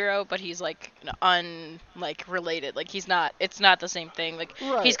superhero, but he's like like related. Like he's not it's not the same thing. Like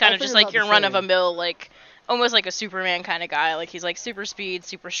Right. he's kind I of just figured like not your the run of a same. mill like almost like a Superman kind of guy. Like he's like super speed,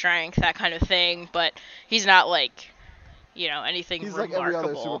 super strength, that kind of thing, but he's not like anything He's like every other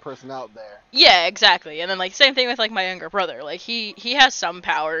super remarkable. person out there. Yeah, exactly. And then like same thing with like my younger brother. Like he has some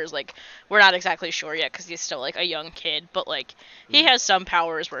powers. Like we're not exactly sure yet because he's still like a young kid. But like he has some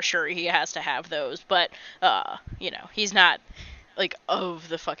powers. We're sure he has to have those. But he's not like of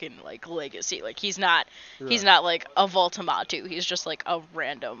the fucking like legacy. Like he's not Right. like a Voltamatu. He's just like a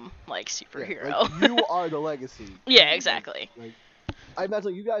random like Yeah, superhero. like you are the legacy. Yeah, exactly. Like, I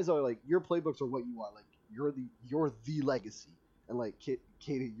imagine you guys are like, your playbooks are what you are. Like you're the legacy, and like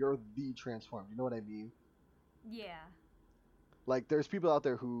Katie, you're the transformed. You know what I mean? Yeah. Like there's people out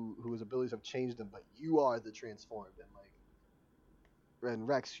there whose abilities have changed them, but you are the transformed, and like and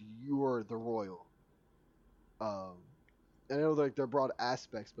Rex, you're the royal. Um, and I know like they're broad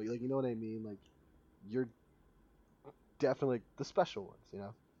aspects, but like you know what I mean. Like you're definitely like, the special ones, you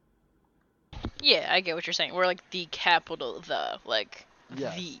know. Yeah, I get what you're saying. We're like the capital the like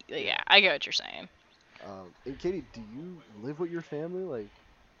Yes. the yeah. I get what you're saying. And Katie, do you live with your family? Like,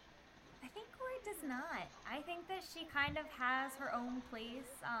 I think Corey does not. I think that she kind of has her own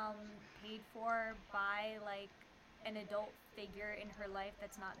place, paid for by like an adult figure in her life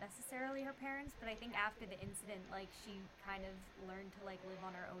that's not necessarily her parents. But I think after the incident, like she kind of learned to like live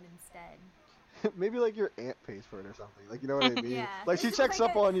on her own instead. maybe like your aunt pays for it or something. Like, you know what I mean? Yeah, Like she checks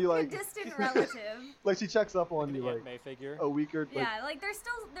up on you, a like distant relative. like she checks up Like on an you, Aunt like May figure. a week or like, Yeah, like there's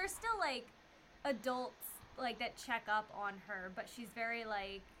still like adults like that check up on her, but she's very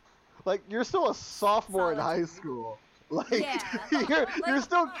like you're still a sophomore in high solitude. school. Like Yeah. you're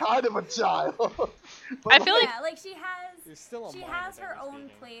still kind of a child. But I feel like Yeah, like she You're still a she minor, has her generally own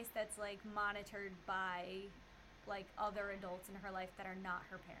speaking. place that's like monitored by like other adults in her life that are not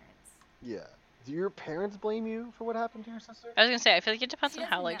her parents. yeah. Do your parents blame you for what happened to your sister? I was gonna say I feel like it depends She on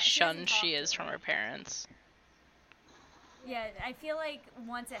how doesn't like know. She hasn't shunned she talked is to from her. her parents. Yeah, I feel like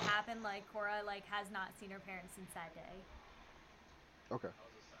once it happened, like Cora like has not seen her parents since that day. Okay.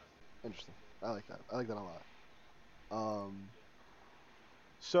 Interesting. I like that. I like that a lot. Um.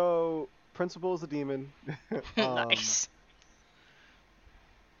 So principal is a demon. Nice.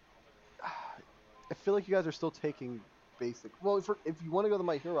 I feel like you guys are still taking basic. Well, if you want to go to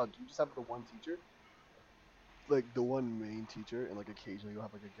My Hero, do you just have the one teacher? Like the one main teacher, and like occasionally you'll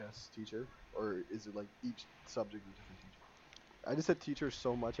have like a guest teacher, or is it like each subject is a different teacher? I just said teacher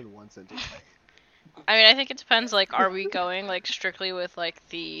so much in one sentence. I mean, I think it depends. Like, are we going like strictly with like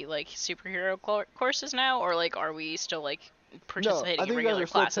the like superhero courses now, or like are we still like No, participating I in think you guys regular are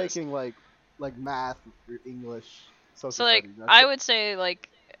still classes? taking like math, English, social So like, studies. I would say like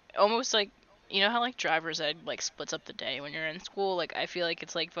almost like you know how like driver's ed like splits up the day when you're in school. Like I feel like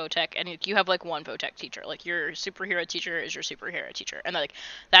it's like VOTech, and you have like one VOTech teacher. Like your superhero teacher is your superhero teacher, and like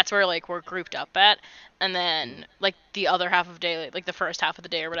that's where like we're grouped up at. And then like the other half of the day, like the first half of the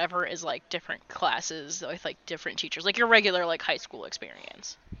day or whatever, is like different classes with like different teachers, like your regular like high school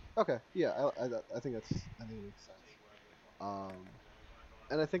experience. Okay, yeah, I think it makes sense.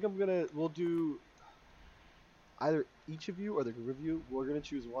 And I think we'll do either each of you or the group of you. We're gonna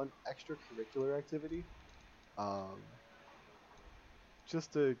choose one extracurricular activity, um,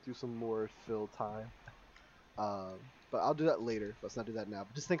 just to do some more fill time. Um, but I'll do that later. Let's not do that now.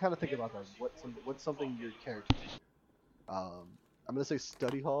 But just think about that. What's something your character can do? I'm gonna say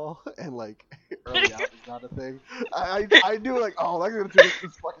study hall and like early out is not a thing. I knew like oh I'm gonna do this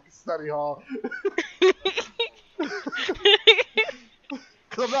fucking study hall.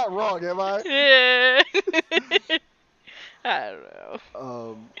 Cause I'm not wrong, am I? Yeah. I don't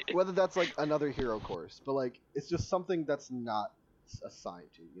know. Whether that's like another hero course, but like it's just something that's not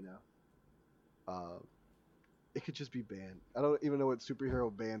assigned to, you know. It could just be band. I don't even know what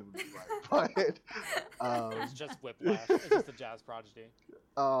superhero band would be like, but It's just Whiplash. It's just a jazz prodigy.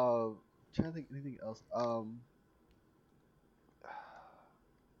 trying to think anything else.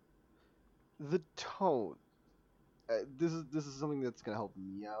 The tone. This is something that's gonna help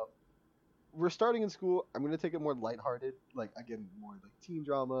me out. We're starting in school. I'm gonna take it more lighthearted, like again more like teen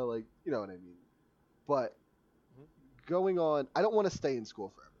drama, like you know what I mean. But going on, I don't want to stay in school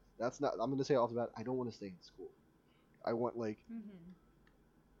forever. That's not. I'm gonna say off the bat. I don't want to stay in school. I want like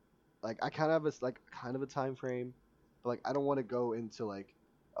I kind of have a time frame, but like I don't want to go into like,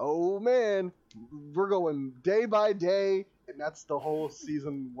 oh man, we're going day by day, and that's the whole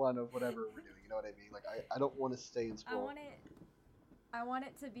season one of whatever we're doing. You know what I mean? Like I don't want to stay in school. I want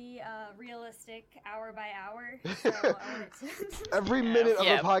it to be realistic hour by hour. So I want it to Every minute of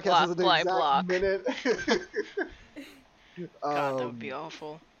the podcast is an exact minute. God, that would be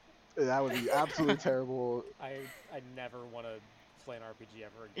awful. That would be absolutely terrible. I never want to play an RPG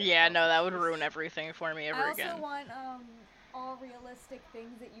ever again. Yeah, no, that would ruin everything for me ever again. I also want all realistic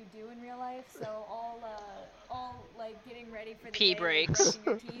things that you do in real life. So all like getting ready for the pee day, breaks. brushing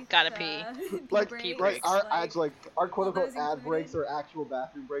your teeth, Gotta pee. Like our quote unquote ad included. breaks are actual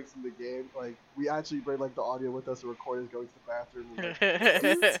bathroom breaks in the game. Like we actually bring like the audio with us. The recorder's going to the bathroom.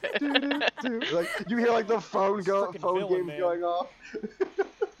 Like, like you hear like the phone games going off.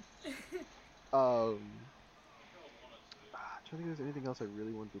 I'm trying to think if there's anything else I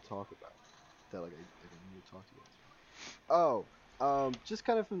really wanted to talk about that like I need to talk to you guys about. Just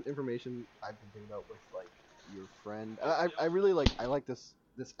kind of some information I've been thinking about with like your friend. I really I like this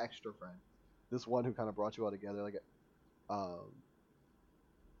extra friend, this one who kind of brought you all together.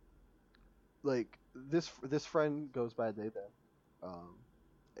 Like this friend goes by Nathan. Um,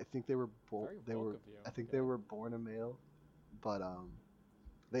 I think they were Very they woke were of you. I think Okay. they were born a male, but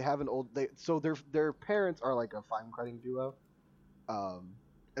they have an old they so their parents are like a fine cutting duo.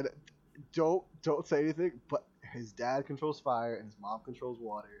 And don't say anything, but his dad controls fire and his mom controls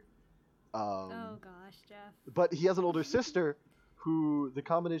water. Oh Um, gosh, Jeff. but he has an older sister who the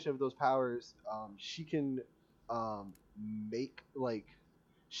combination of those powers, she can um make like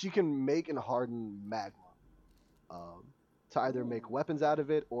she can make and harden magma. Um, to either make Ooh. weapons out of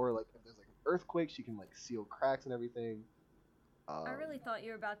it or like if there's like an earthquake, she can like seal cracks and everything. I Um, really thought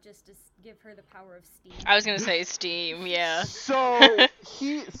you were about just to give her the power of steam. I was gonna say Steam, yeah.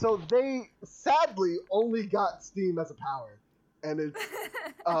 so they sadly only got Steam as a power, and it's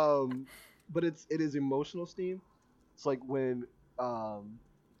but it is emotional Steam. It's like when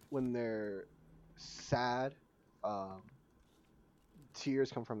they're sad, um,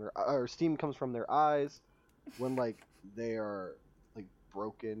 tears come from their or steam comes from their eyes. When like they are like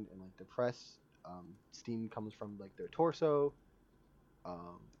broken and like depressed, steam comes from like their torso.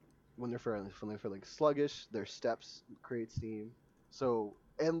 Um, when they're feeling sluggish, their steps create steam. So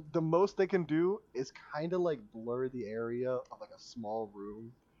and the most they can do is kind of like blur the area of like a small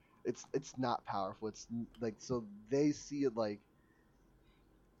room. It's not powerful. It's like so they see it like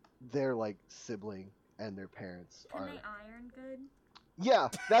their like sibling and their parents Can are. they iron good? Yeah,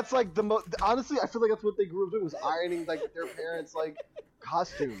 that's like the most. Honestly, I feel like that's what they grew up doing was ironing like their parents like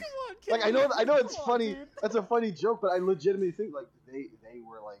costumes. Come on, Like Kenny. I know it's Come on, funny. dude. That's a funny joke, but I legitimately think like they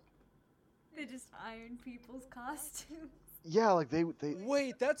were like They just iron people's costumes. yeah, like they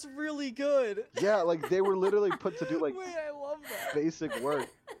Wait, that's really good. yeah, like they were literally put to do like Wait, I love that. basic work.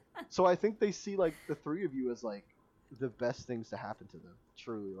 So I think they see like the three of you as like the best things to happen to them.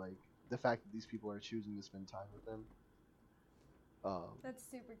 Truly, like the fact that these people are choosing to spend time with them. That's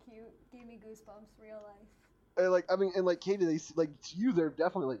super cute. Gave me goosebumps, real life. And like I mean, and like Katie, they like to you, they're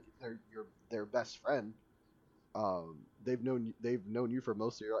definitely like their best friend. They've known you for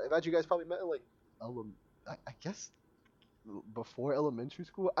most of your life. In fact, you guys probably met in like I guess before elementary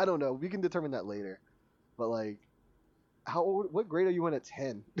school. I don't know. We can determine that later. But like, how old? What grade are you in at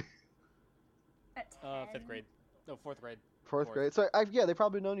 10? At 10. 5th grade. No, 4th grade. Fourth grade. So yeah, they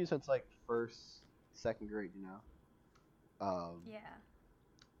probably known you since like first, second grade. You know. Yeah.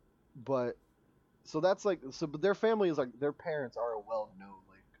 But so that's like so. But their family is like their parents are a well-known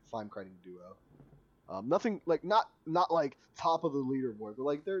like fine cutting duo. Nothing like not like top of the leaderboard, but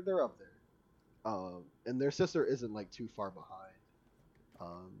like they're up there. And their sister isn't like too far behind.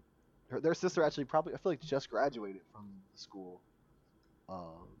 Their sister actually probably I feel like just graduated from the school.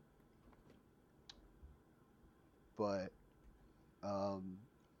 Um, but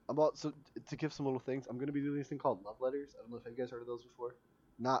about so to give some little things, I'm gonna be doing this thing called love letters. I don't know if you guys heard of those before.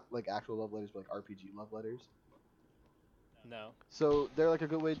 Not like actual love letters, but like RPG love letters. No. So they're like a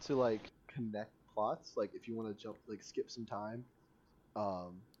good way to like connect plots. Like if you want to jump like skip some time,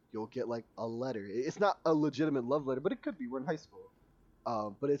 you'll get like a letter. It's not a legitimate love letter, but it could be. We're in high school.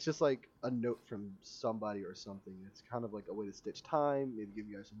 But it's just like a note from somebody or something. It's kind of like a way to stitch time, maybe give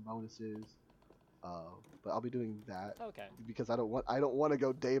you guys some bonuses. But I'll be doing that Okay. because I don't want to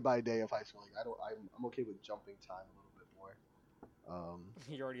go day by day of high school. Like I'm okay with jumping time a little bit more.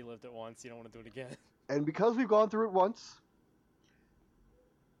 You already lived it once. You don't want to do it again. And because we've gone through it once,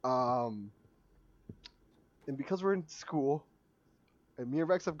 and because we're in school, and me and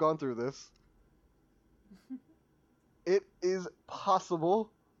Rex have gone through this, it is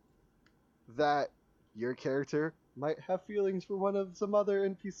possible that your character might have feelings for one of some other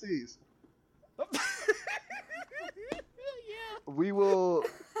NPCs. Yeah. We will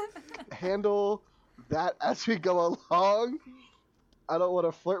handle that as we go along. I don't want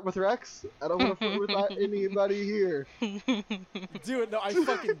to flirt with Rex. I don't want to flirt with anybody here. Do it. No, I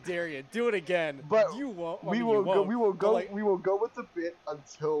fucking dare you. Do it again. But you won't. I We mean, will you go. won't, We will but, go. like, We will go with the bit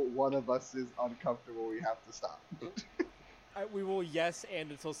until one of us is uncomfortable. We have to stop. we will yes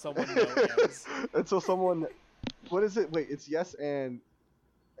and until someone no ends. Until someone. What is it? Wait, it's yes and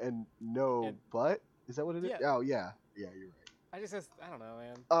no, And- but is that what it is? Yeah. Oh yeah, yeah, you're I don't know,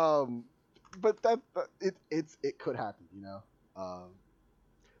 man. right. But it could happen, you know.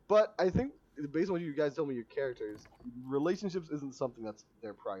 But I think based on what you guys told me, your characters, relationships isn't something that's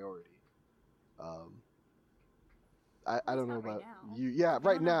their priority. I don't know Not right about now. you. Yeah, I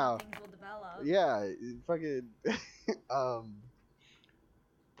right don't know how now. things will develop. Yeah, fucking.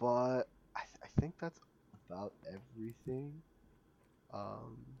 But I think that's about everything.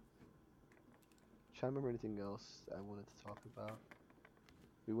 Trying to remember anything else I wanted to talk about.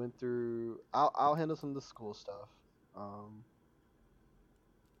 We went through. I'll handle some of the school stuff.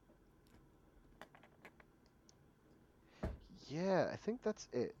 yeah, I think that's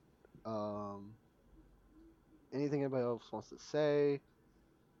it. Um, anything anybody else wants to say?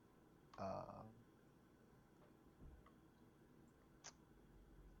 Um,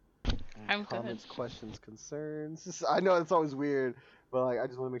 any I'm good. comments, questions, concerns? I know it's always weird, but like I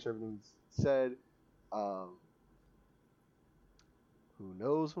just want to make sure everything's said. Um, who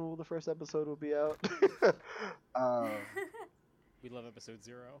knows when the first episode will be out? um, We love episode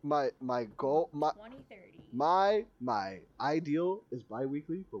 0. my goal, 2030. my ideal is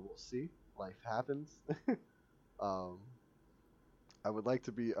bi-weekly, but we'll see. Life happens. um, I would like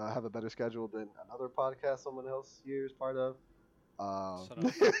to be have a better schedule than another podcast someone else here is part of. Shut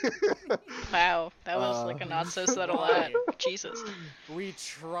up. Wow, that was like a not so subtle ad. Why? Jesus. We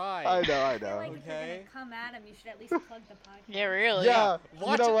tried. I know, I feel like if you're Okay. gonna come at him, you should at least plug the podcast. Yeah, really. Yeah,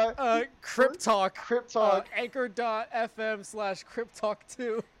 Watch you know what? Crypt Talk. Crypt Talk. Anchor.fm/Crypt Talk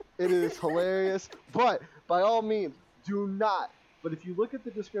 2. It is hilarious, but by all means, do not. But if you look at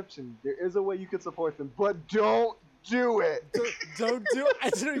the description, there is a way you can support them, but don't do it. Don't do it. I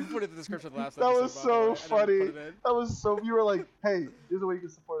didn't even put it in the description last That episode. was by the so way. I funny. didn't put it in. That was so. You were like, "Hey, here's a way you can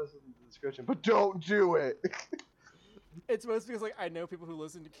support us in the description, but don't do it." It's mostly because like I know people who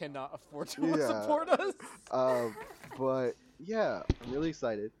listen cannot afford to Yeah. support us. But yeah, I'm really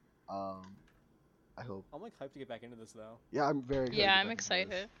excited. I hope. I'm like hyped to get back into this though. Yeah, I'm very excited. Yeah, to I'm get back into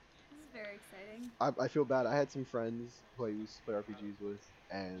this. excited. This is very exciting. I feel bad. I had some friends who I used to play RPGs with,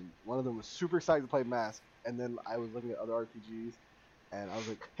 and one of them was super excited to play Mask, and then I was looking at other RPGs, and I was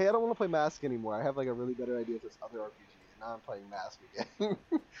like, hey, I don't want to play Mask anymore. I have like a really better idea of this other RPG, and now I'm playing Mask again.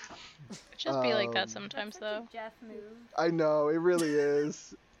 It just be like that Um, sometimes, That's though. such a Jeff move. I know, it really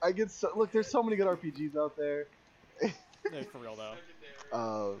is. I get so look. There's so many good RPGs out there. No, for real though.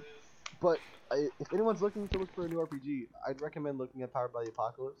 But if anyone's looking to look for a new RPG, I'd recommend looking at Powered by the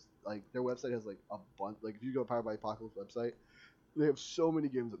Apocalypse. Like their website has like a bunch. Like if you go to Powered by the Apocalypse website, they have so many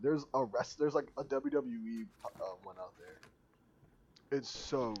games. There's like a WWE one out there. It's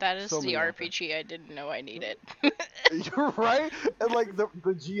so. That is so the many out there. RPG I didn't know I needed. You're right, and like the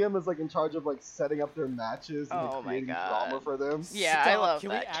GM is like in charge of like setting up their matches and like, Oh my creating God. drama for them. Yeah, I love Can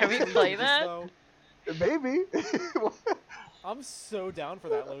that. Can we actually play do this, that? though? Maybe. I'm so down for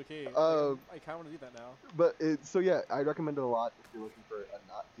that, low key. I kind of want to do that now. But so yeah, I recommend it a lot if you're looking for a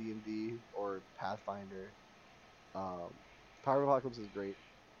not D&D or Pathfinder. Power of Apocalypse is great.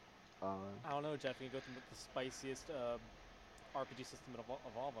 I don't know, Jeff. You can go through the spiciest RPG system of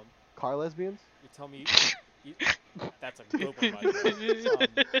all of them. Car lesbians? You tell me. That's a good one, by the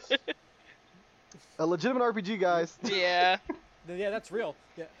way. A legitimate RPG, guys. Yeah. Yeah, that's real.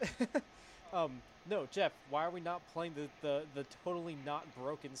 Yeah. No, Jeff. Why are we not playing the totally not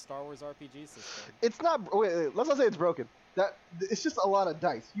broken Star Wars RPG system? It's not. Wait, let's not say it's broken. It's just a lot of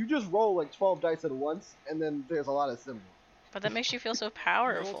dice. You just roll like 12 dice at once, and then there's a lot of symbols. But that makes you feel so You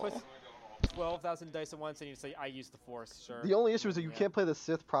powerful. roll 12,000 dice at once, and you say, "I use the Force." Sure. The only issue is that you Yeah. can't play the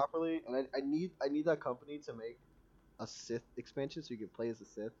Sith properly, and I need that company to make a Sith expansion so you can play as a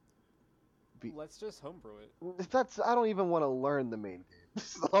Sith. Let's just homebrew it. I don't even want to learn the main game.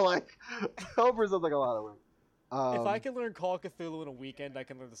 So like, homebrew sounds like a lot of work. If I can learn Call of Cthulhu in a weekend, I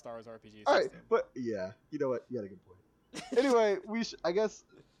can learn the Star Wars RPG all right, system. but yeah, you know what? You had a good point. Anyway, I guess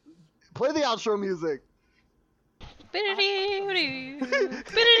play the outro music. Bididoo-doo.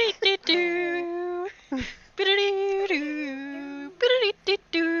 Bididoo-doo. Bididoo-doo.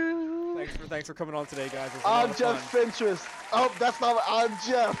 Bididoo-doo. Thanks for coming on today, guys. It was a I'm lot of Jeff fun. Fintress. Oh, that's not. I'm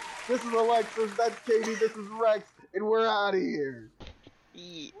Jeff. This is Alexis. That's Katie. This is Rex, and we're out of here.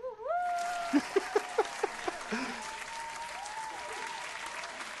 Yeah.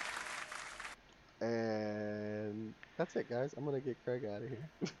 And that's it, guys. I'm gonna get Craig out of here.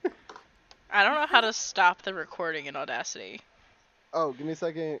 I don't know how to stop the recording in Audacity. Oh, give me a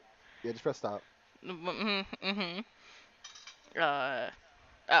second. Yeah, just press stop. Mm-hmm.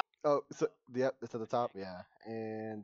 Oh, so yep, it's at the top. Yeah, and